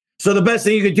stuff. So the best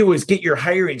thing you could do is get your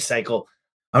hiring cycle.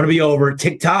 I'm going to be over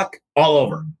TikTok, all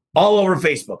over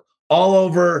Facebook, all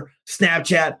over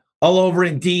Snapchat, all over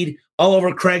Indeed, all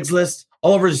over Craigslist,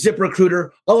 all over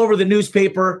ZipRecruiter, all over the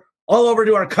newspaper, all over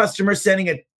to our customers, sending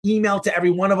an email to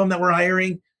every one of them that we're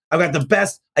hiring. I've got the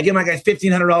best. I give my guys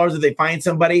 $1,500 if they find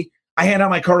somebody. I hand out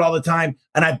my card all the time,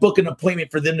 and I book an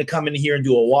appointment for them to come in here and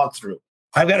do a walkthrough.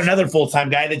 I've got another full-time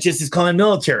guy that just is calling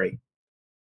military.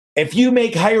 If you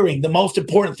make hiring the most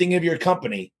important thing of your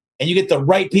company, and you get the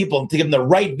right people to give them the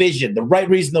right vision, the right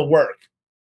reason to work,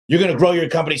 you're going to grow your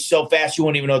company so fast you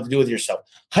won't even know what to do with yourself.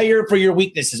 Hire for your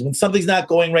weaknesses. When something's not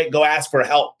going right, go ask for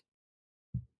help.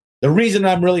 The reason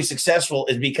I'm really successful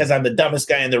is because I'm the dumbest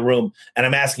guy in the room, and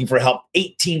I'm asking for help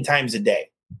 18 times a day.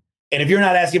 And if you're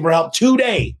not asking for help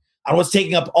today on what's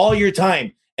taking up all your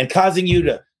time and causing you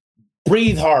to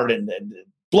breathe hard and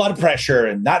blood pressure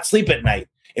and not sleep at night,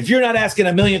 if you're not asking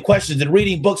a million questions and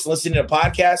reading books and listening to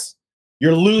podcasts,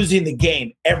 you're losing the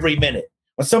game every minute.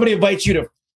 When somebody invites you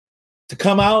to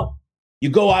come out,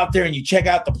 you go out there and you check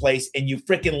out the place and you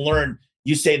freaking learn.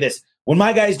 You say this. When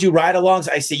my guys do ride-alongs,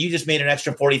 I say, you just made an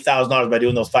extra $40,000 by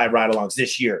doing those 5 ride-alongs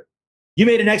this year. You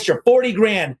made an extra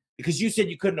 $40,000 because you said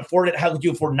you couldn't afford it. How could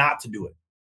you afford not to do it?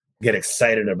 Get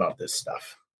excited about this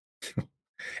stuff.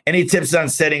 Any tips on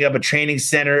setting up a training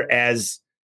center as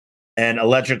an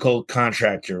electrical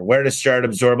contractor? Where to start,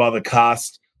 absorb all the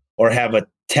cost, or have a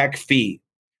tech fee?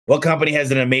 What company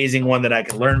has an amazing one that I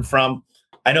can learn from?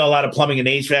 I know a lot of plumbing and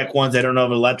HVAC ones. I don't know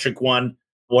of an electric one.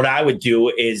 What I would do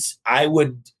is I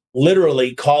would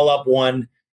literally call up one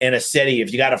in a city.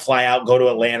 If you got to fly out, go to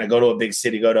Atlanta, go to a big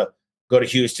city, go to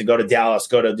Houston, go to Dallas,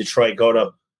 go to Detroit, go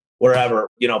to wherever,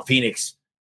 Phoenix.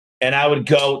 And I would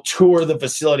go tour the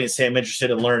facility and say, I'm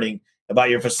interested in learning about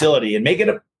your facility and make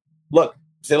it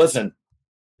say, listen,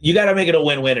 you got to make it a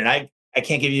win-win. And I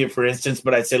can't give you, for instance,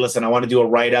 but I'd say, listen, I want to do a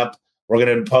write-up. We're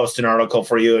going to post an article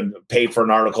for you and pay for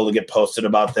an article to get posted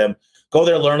about them. Go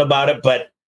there, learn about it. But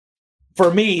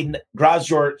for me, garage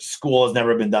door school has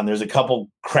never been done. There's a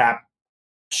couple crap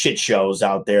shit shows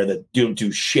out there that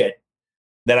do shit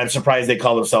that I'm surprised they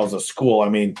call themselves a school. I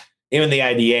mean, even the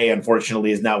IDA,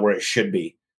 unfortunately, is not where it should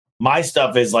be. My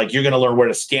stuff is like, you're going to learn where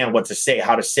to stand, what to say,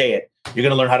 how to say it. You're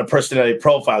going to learn how to personality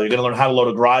profile. You're going to learn how to load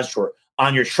a garage door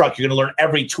on your truck. You're going to learn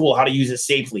every tool, how to use it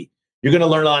safely. You're going to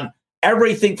learn on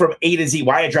everything from A to Z,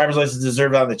 why a driver's license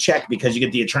deserves on the check, because you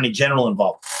get the attorney general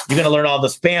involved. You're going to learn all the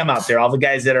spam out there, all the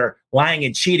guys that are lying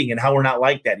and cheating and how we're not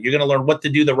like that. You're going to learn what to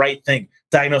do the right thing,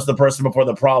 diagnose the person before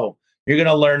the problem. You're going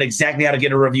to learn exactly how to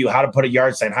get a review, how to put a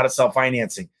yard sign, how to sell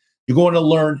financing. You're going to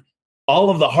learn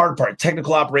all of the hard part,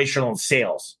 technical, operational, and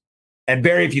sales. And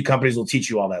very few companies will teach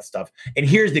you all that stuff. And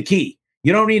here's the key.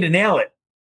 You don't need to nail it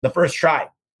the first try.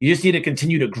 You just need to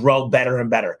continue to grow better and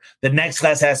better. The next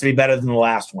class has to be better than the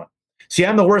last one. See,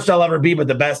 I'm the worst I'll ever be, but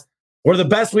the best. We're the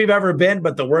best we've ever been,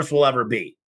 but the worst we'll ever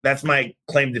be. That's my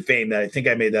claim to fame. That I think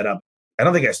I made that up. I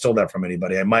don't think I stole that from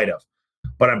anybody. I might have,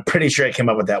 but I'm pretty sure I came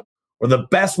up with that. We're the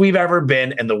best we've ever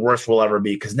been and the worst we'll ever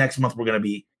be, because next month we're going to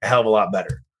be a hell of a lot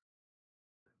better.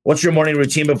 What's your morning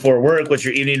routine before work? What's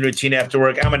your evening routine after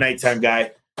work? I'm a nighttime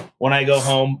guy. When I go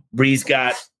home, Bree's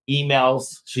got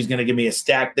emails. She's going to give me a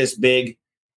stack this big,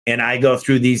 and I go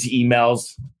through these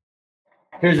emails.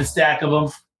 Here's a stack of them.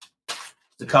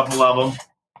 Just a couple of them.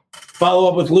 Follow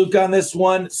up with Luke on this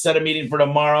one. Set a meeting for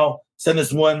tomorrow. Send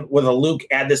this one with a Luke.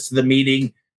 Add this to the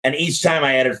meeting. And each time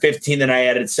I added 15, then I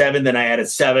added 7, then I added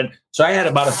 7. So I had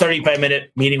about a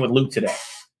 35-minute meeting with Luke today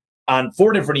on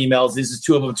 4 different emails. This is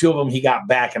 2 of them. 2 of them he got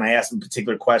back, and I asked him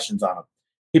particular questions on them.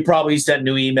 He probably sent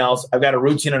new emails. I've got a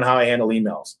routine on how I handle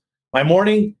emails. My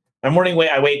morning way,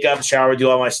 I wake up, shower,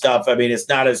 do all my stuff. I mean, it's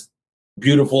not as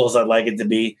beautiful as I'd like it to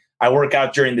be. I work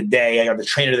out during the day. I got the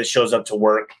trainer that shows up to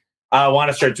work. I want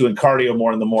to start doing cardio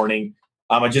more in the morning.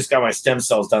 I just got my stem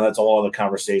cells done. That's a whole other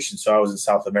conversation. So I was in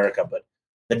South America, but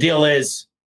the deal is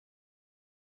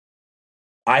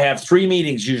I have 3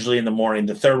 meetings usually in the morning.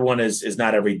 The third one is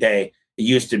not every day. It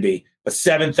used to be. But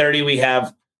 7:30, we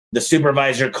have the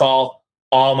supervisor call.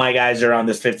 All my guys are on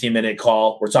this 15-minute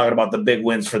call. We're talking about the big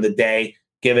wins for the day,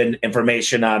 giving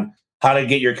information on how to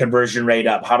get your conversion rate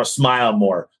up, how to smile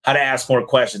more, how to ask more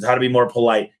questions, how to be more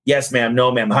polite. Yes, ma'am. No,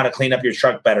 ma'am. How to clean up your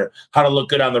truck better, how to look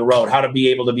good on the road, how to be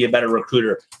able to be a better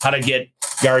recruiter, how to get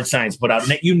yard signs put out.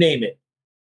 You name it.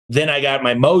 Then I got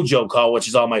my Mojo call, which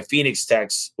is all my Phoenix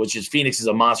techs, which is Phoenix is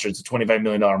a monster. It's a $25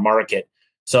 million market.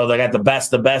 So they got the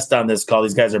best on this call.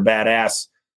 These guys are badass.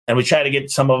 And we try to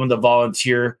get some of them to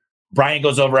volunteer. Brian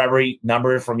goes over every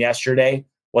number from yesterday,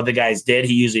 what the guys did.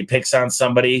 He usually picks on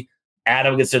somebody.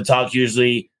 Adam gets to talk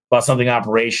usually about something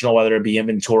operational, whether it be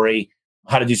inventory,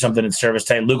 how to do something in service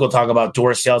time. Luke will talk about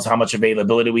door sales, how much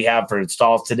availability we have for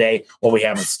installs today, what we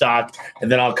have in stock. And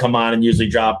then I'll come on and usually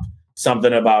drop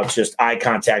something about just eye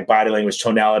contact, body language,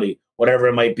 tonality, whatever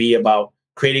it might be, about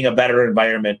creating a better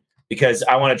environment, because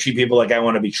I want to treat people like I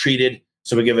want to be treated.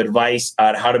 So we give advice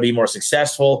on how to be more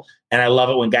successful. And I love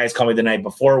it when guys call me the night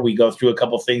before. We go through a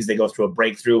couple things. They go through a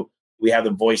breakthrough. We have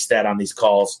them voice that on these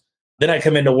calls. Then I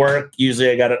come into work.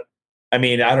 Usually I got to, I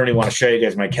don't even want to show you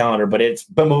guys my calendar, but it's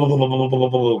boom, boom, boom, boom, boom, boom,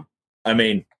 boom, boom. I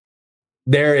mean,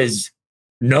 there is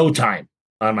no time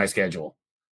on my schedule.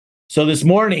 So this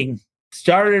morning,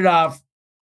 started off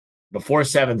before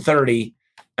 7:30,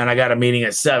 and I got a meeting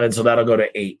at 7, so that'll go to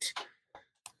 8.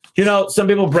 You know, some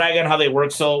people brag on how they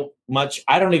work so much.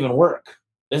 I don't even work.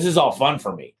 This is all fun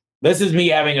for me. This is me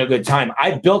having a good time.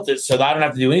 I built it so that I don't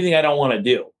have to do anything I don't want to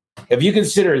do. If you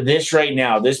consider this right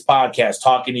now, this podcast,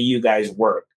 talking to you guys,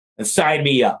 work, and sign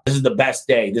me up. This is the best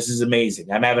day. This is amazing.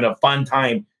 I'm having a fun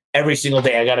time every single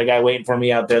day. I got a guy waiting for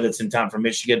me out there that's in town from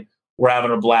Michigan. We're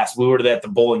having a blast. We were at the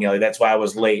bowling alley. That's why I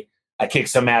was late. I kicked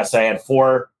some ass. I had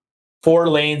four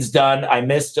lanes done. I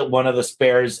missed one of the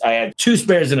spares. I had 2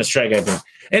 spares and a strike, I think.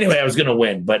 Anyway, I was going to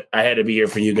win, but I had to be here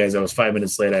for you guys. I was 5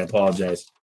 minutes late. I apologize.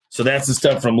 So that's the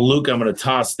stuff from Luke. I'm going to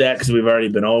toss that because we've already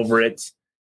been over it.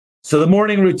 So the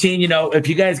morning routine, you know, if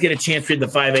you guys get a chance to read the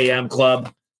 5 a.m.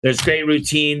 club, there's great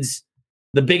routines.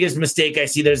 The biggest mistake I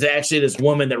see, there's actually this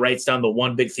woman that writes down the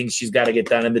one big thing she's got to get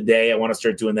done in the day. I want to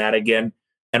start doing that again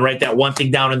and write that one thing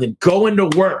down and then go into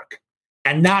work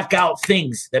and knock out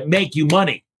things that make you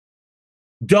money.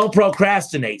 Don't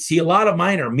procrastinate. See, a lot of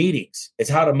mine are meetings. It's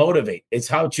how to motivate. It's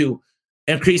how to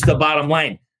increase the bottom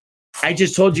line. I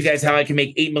just told you guys how I can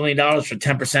make $8 million for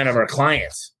 10% of our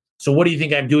clients. So what do you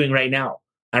think I'm doing right now?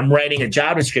 I'm writing a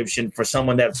job description for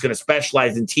someone that's going to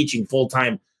specialize in teaching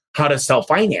full-time how to sell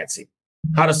financing,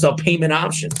 how to sell payment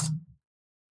options.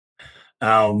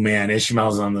 Oh, man,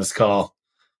 Ishmael's on this call.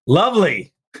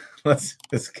 Lovely.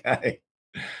 This guy.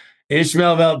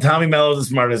 Ishmael, Tommy Mello, the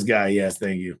smartest guy. Yes,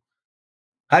 thank you.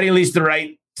 How do you lease the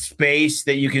right space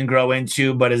that you can grow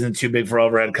into but isn't too big for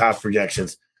overhead cost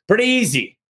projections? Pretty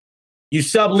easy. You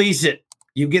sublease it.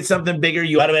 You get something bigger.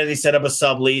 You automatically set up a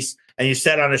sublease, and you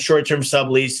set on a short-term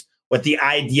sublease with the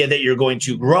idea that you're going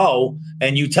to grow.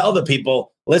 And you tell the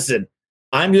people, listen,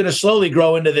 I'm going to slowly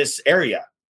grow into this area.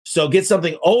 So get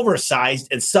something oversized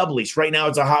and sublease. Right now,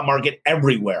 it's a hot market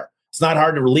everywhere. It's not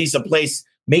hard to release a place.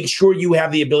 Make sure you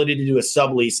have the ability to do a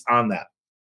sublease on that.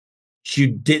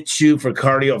 Jiu-jitsu for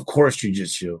cardio. Of course,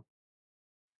 jiu-jitsu.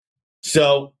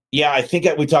 So, yeah, I think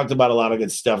we talked about a lot of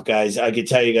good stuff, guys. I can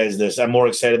tell you guys this. I'm more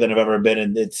excited than I've ever been.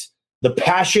 And it's the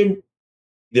passion,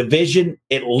 the vision,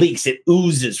 it leaks, it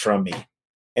oozes from me.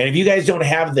 And if you guys don't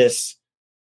have this,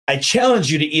 I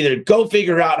challenge you to either go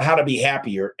figure out how to be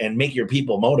happier and make your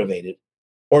people motivated,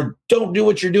 or don't do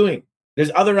what you're doing.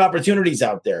 There's other opportunities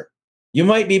out there. You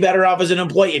might be better off as an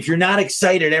employee if you're not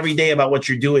excited every day about what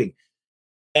you're doing.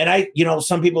 And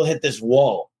some people hit this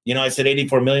wall. I said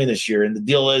 84 million this year. And the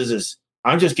deal is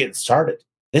I'm just getting started.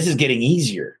 This is getting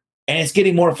easier and it's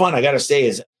getting more fun. I got to say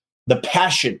is the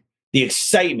passion, the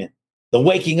excitement, the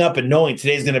waking up and knowing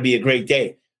today's going to be a great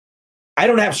day. I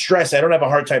don't have stress. I don't have a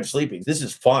hard time sleeping. This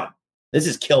is fun. This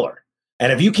is killer.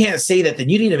 And if you can't say that, then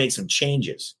you need to make some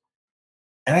changes.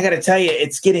 And I got to tell you,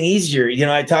 it's getting easier.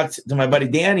 I talked to my buddy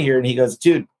Dan here and he goes,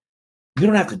 dude, you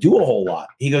don't have to do a whole lot.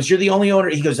 He goes, you're the only owner.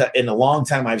 He goes, in a long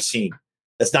time I've seen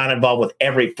that's not involved with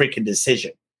every freaking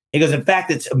decision. He goes, in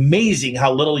fact, it's amazing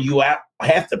how little you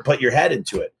have to put your head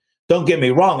into it. Don't get me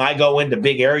wrong. I go into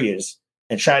big areas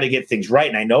and try to get things right.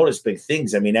 And I notice big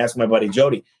things. I mean, ask my buddy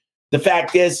Jody. The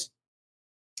fact is,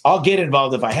 I'll get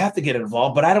involved if I have to get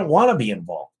involved, but I don't want to be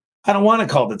involved. I don't want to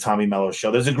call it the Tommy Mello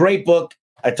Show. There's a great book.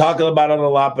 I talk about it a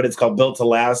lot, but it's called Built to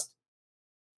Last.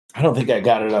 I don't think I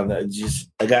got it on the,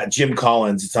 I got Jim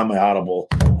Collins. It's on my Audible.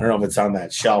 I don't know if it's on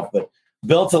that shelf, but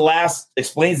Built to Last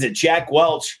explains that Jack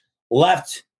Welch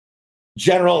left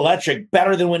General Electric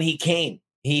better than when he came.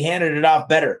 He handed it off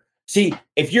better. See,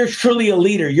 if you're truly a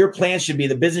leader, your plan should be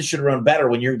the business should run better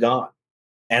when you're gone.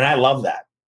 And I love that.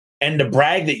 And to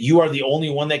brag that you are the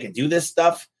only one that can do this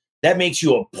stuff, that makes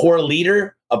you a poor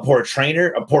leader, a poor trainer,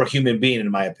 a poor human being, in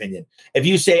my opinion. If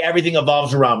you say everything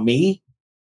evolves around me,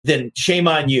 then shame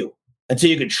on you until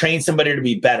you can train somebody to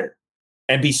be better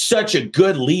and be such a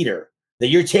good leader that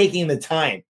you're taking the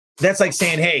time. That's like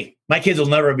saying, hey, my kids will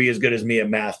never be as good as me at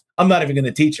math. I'm not even going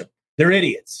to teach them. They're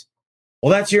idiots.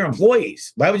 Well, that's your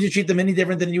employees. Why would you treat them any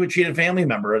different than you would treat a family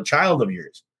member, a child of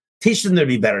yours? Teach them to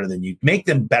be better than you. Make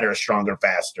them better, stronger,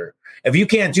 faster. If you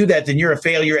can't do that, then you're a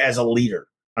failure as a leader.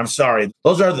 I'm sorry.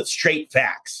 Those are the straight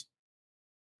facts.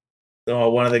 So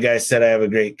one of the guys said, I have a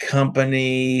great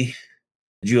company.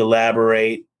 Could you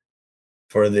elaborate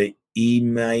for the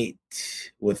E-Mite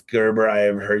with Gerber? I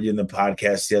have heard you in the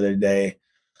podcast the other day.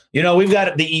 We've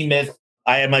got the E-Myth.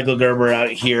 I had Michael Gerber out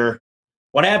here.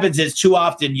 What happens is too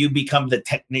often you become the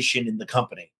technician in the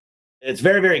company. It's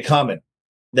very, very common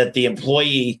that the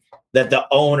employee, that the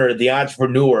owner, the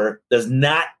entrepreneur does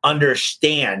not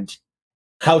understand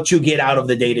how to get out of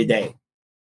the day-to-day.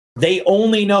 They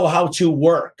only know how to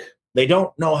work. They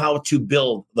don't know how to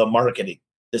build the marketing,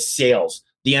 the sales,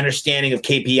 the understanding of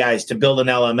KPIs, to build an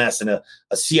LMS and a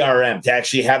CRM, to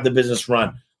actually have the business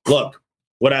run. Look,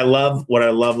 what I love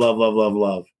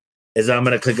is I'm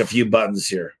going to click a few buttons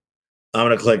here. I'm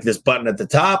going to click this button at the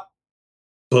top.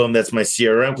 Boom, that's my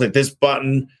CRM. Click this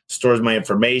button, stores my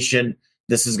information.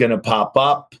 This is going to pop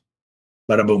up.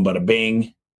 Bada boom, bada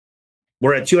bing.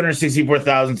 We're at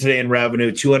 264,000 today in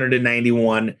revenue,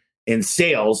 291 in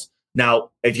sales.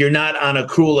 Now, if you're not on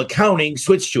accrual accounting,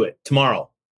 switch to it tomorrow.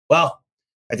 Well,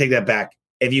 I take that back.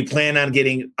 If you plan on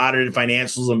getting audited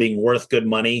financials and being worth good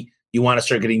money, you want to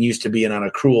start getting used to being on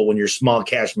accrual when your small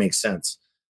cash makes sense.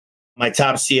 My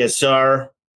top CSR,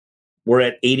 we're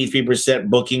at 83%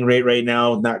 booking rate right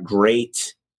now. Not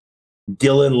great.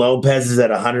 Dylan Lopez is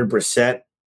at 100%.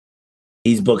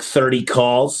 He's booked 30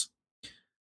 calls.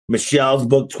 Michelle's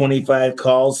booked 25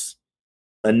 calls.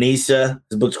 Anissa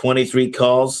has booked 23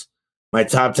 calls. My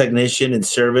top technician in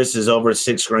service is over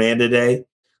 $6,000 a day,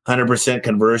 100%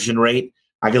 conversion rate.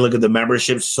 I can look at the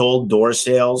memberships sold, door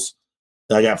sales.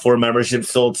 I got 4 memberships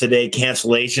sold today.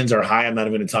 Cancellations are high. I'm not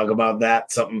even going to talk about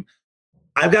that.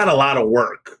 I've got a lot of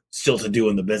work still to do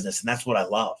in the business, and that's what I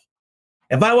love.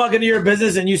 If I walk into your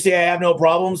business and you say I have no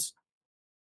problems,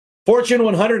 Fortune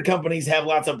 100 companies have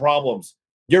lots of problems.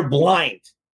 You're blind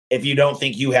if you don't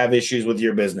think you have issues with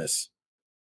your business.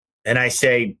 And I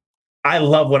say, I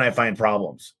love when I find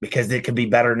problems because they could be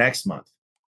better next month.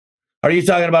 Are you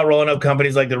talking about rolling up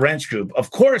companies like the Wrench Group?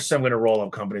 Of course I'm going to roll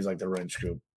up companies like the Wrench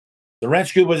Group. The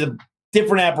Wrench Group was a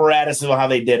different apparatus of how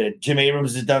they did it. Jim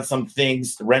Abrams has done some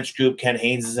things. The Wrench Group, Ken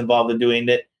Haynes is involved in doing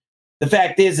it. The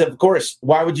fact is, of course,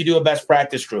 why would you do a best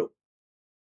practice group?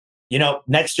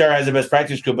 Nextstar has a best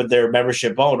practice group, but they're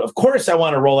membership owned. Of course, I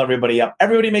want to roll everybody up.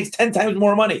 Everybody makes 10 times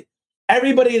more money.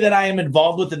 Everybody that I am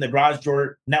involved with in the Garage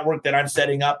Door network that I'm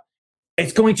setting up,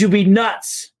 it's going to be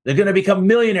nuts. They're going to become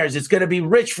millionaires. It's going to be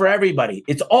rich for everybody.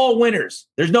 It's all winners.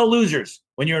 There's no losers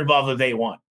when you're involved with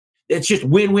A1. It's just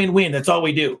win, win, win. That's all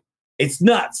we do. It's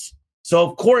nuts. So,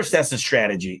 of course, that's the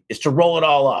strategy, is to roll it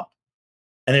all up.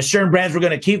 And there's certain brands we're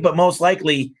going to keep, but most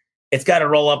likely it's got to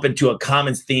roll up into a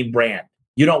common theme brand.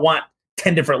 You don't want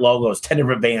 10 different logos, 10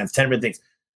 different bands, 10 different things.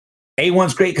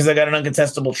 A1's great because I got an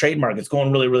uncontestable trademark. It's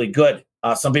going really, really good.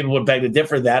 Some people would beg to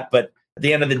differ that, but at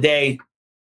the end of the day,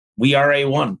 we are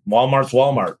A1. Walmart's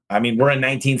Walmart. I mean, we're in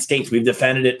 19 states. We've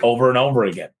defended it over and over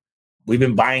again. We've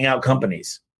been buying out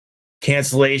companies.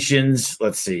 Cancellations,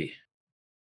 let's see.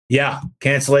 Yeah,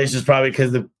 cancellations probably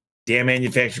because the damn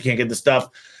manufacturer can't get the stuff.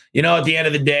 You know, at the end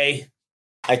of the day,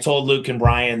 I told Luke and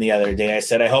Brian the other day, I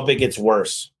said, I hope it gets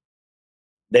worse.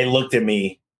 They looked at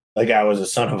me like I was a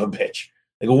son of a bitch.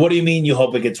 They go, what do you mean you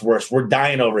hope it gets worse? We're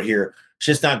dying over here. It's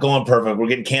just not going perfect. We're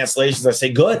getting cancellations. I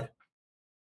say, good.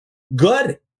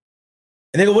 Good.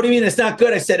 And they go, what do you mean it's not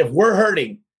good? I said, if we're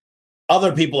hurting,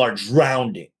 other people are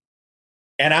drowning.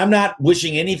 And I'm not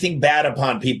wishing anything bad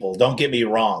upon people. Don't get me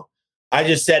wrong. I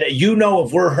just said, you know,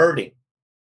 if we're hurting,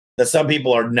 that some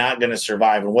people are not going to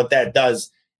survive. And what that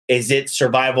does is it's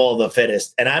survival of the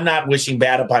fittest. And I'm not wishing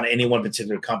bad upon any one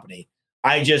particular company.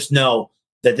 I just know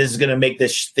that this is going to make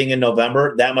this thing in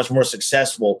November that much more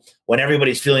successful when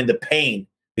everybody's feeling the pain,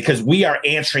 because we are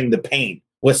answering the pain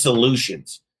with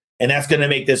solutions. And that's going to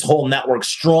make this whole network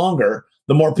stronger.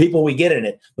 The more people we get in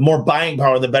it, the more buying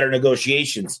power, the better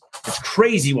negotiations. It's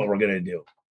crazy what we're going to do.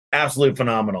 Absolutely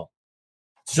phenomenal.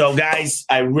 So, guys,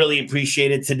 I really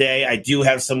appreciate it today. I do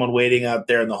have someone waiting out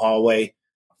there in the hallway.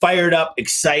 Fired up,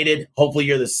 excited. Hopefully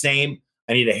you're the same.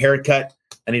 I need a haircut.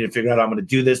 I need to figure out how I'm going to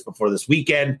do this before this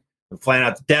weekend. I'm flying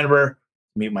out to Denver,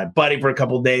 meet my buddy for a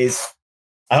couple of days.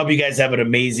 I hope you guys have an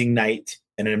amazing night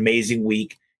and an amazing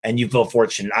week, and you feel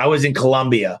fortunate. I was in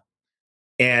Colombia,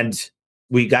 and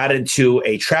we got into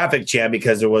a traffic jam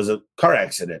because there was a car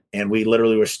accident, and we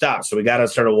literally were stopped. So we got out and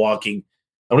started walking,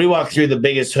 and we walked through the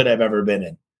biggest hood I've ever been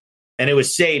in. And it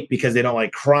was safe because they don't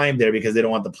like crime there, because they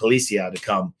don't want the policia to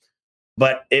come.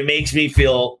 But it makes me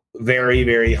feel very,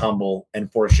 very humble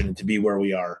and fortunate to be where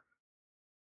we are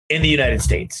in the United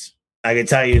States. I can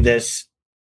tell you this.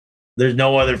 There's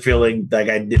no other feeling like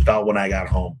I felt when I got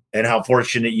home, and how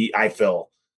fortunate I feel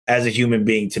as a human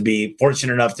being to be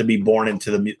fortunate enough to be born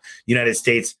into the United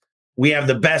States. We have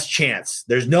the best chance.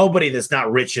 There's nobody that's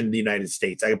not rich in the United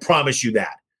States. I can promise you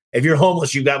that. If you're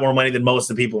homeless, you've got more money than most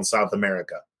of the people in South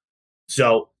America.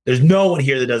 So there's no one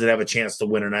here that doesn't have a chance to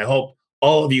win. And I hope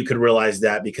all of you could realize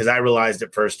that, because I realized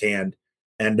it firsthand.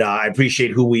 And I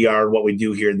appreciate who we are and what we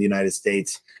do here in the United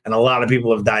States. And a lot of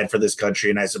people have died for this country,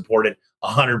 and I support it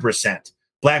 100%.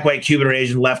 Black, white, Cuban, or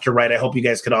Asian, left or right, I hope you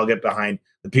guys could all get behind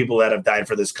the people that have died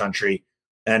for this country.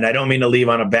 And I don't mean to leave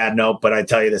on a bad note, but I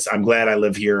tell you this, I'm glad I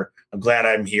live here. I'm glad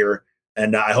I'm here.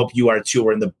 And I hope you are too.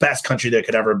 We're in the best country there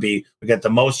could ever be. We got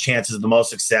the most chances, the most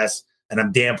success, and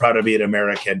I'm damn proud to be an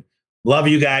American. Love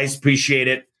you guys. Appreciate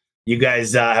it. You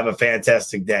guys have a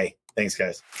fantastic day. Thanks,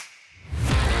 guys.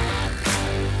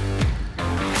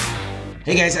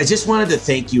 Hey, guys, I just wanted to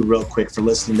thank you real quick for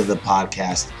listening to the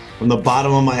podcast. From the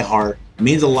bottom of my heart, it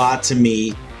means a lot to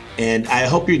me. And I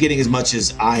hope you're getting as much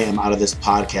as I am out of this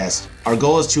podcast. Our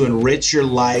goal is to enrich your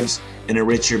lives and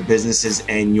enrich your businesses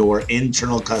and your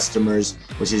internal customers,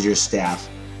 which is your staff.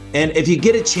 And if you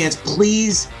get a chance,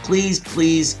 please, please,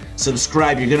 please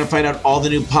subscribe. You're going to find out all the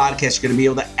new podcasts. You're going to be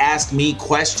able to ask me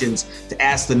questions to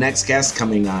ask the next guest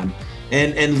coming on.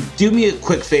 And do me a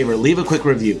quick favor, leave a quick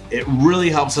review. It really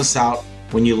helps us out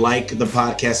when you like the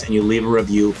podcast and you leave a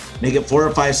review. Make it 4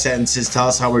 or 5 sentences. Tell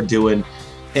us how we're doing.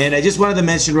 And I just wanted to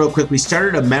mention real quick, we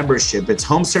started a membership. It's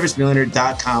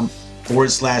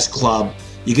homeservicemillionaire.com/club.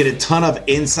 You get a ton of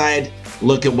inside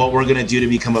look at what we're going to do to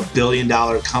become a $1 billion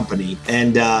company.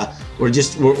 And we're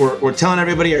telling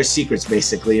everybody our secrets,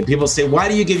 basically. And people say, why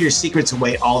do you give your secrets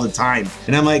away all the time?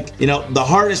 And I'm like, the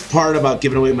hardest part about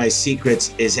giving away my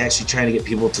secrets is actually trying to get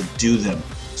people to do them.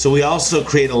 So we also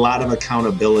create a lot of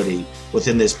accountability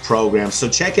within this program. So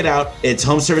check it out. It's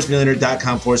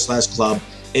homeservicemillionaire.com/club.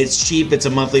 It's cheap. It's a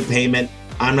monthly payment.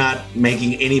 I'm not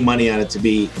making any money on it, to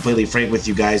be completely frank with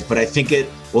you guys, but I think it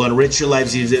will enrich your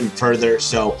lives even further.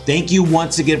 So thank you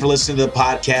once again for listening to the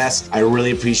podcast. I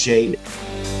really appreciate it.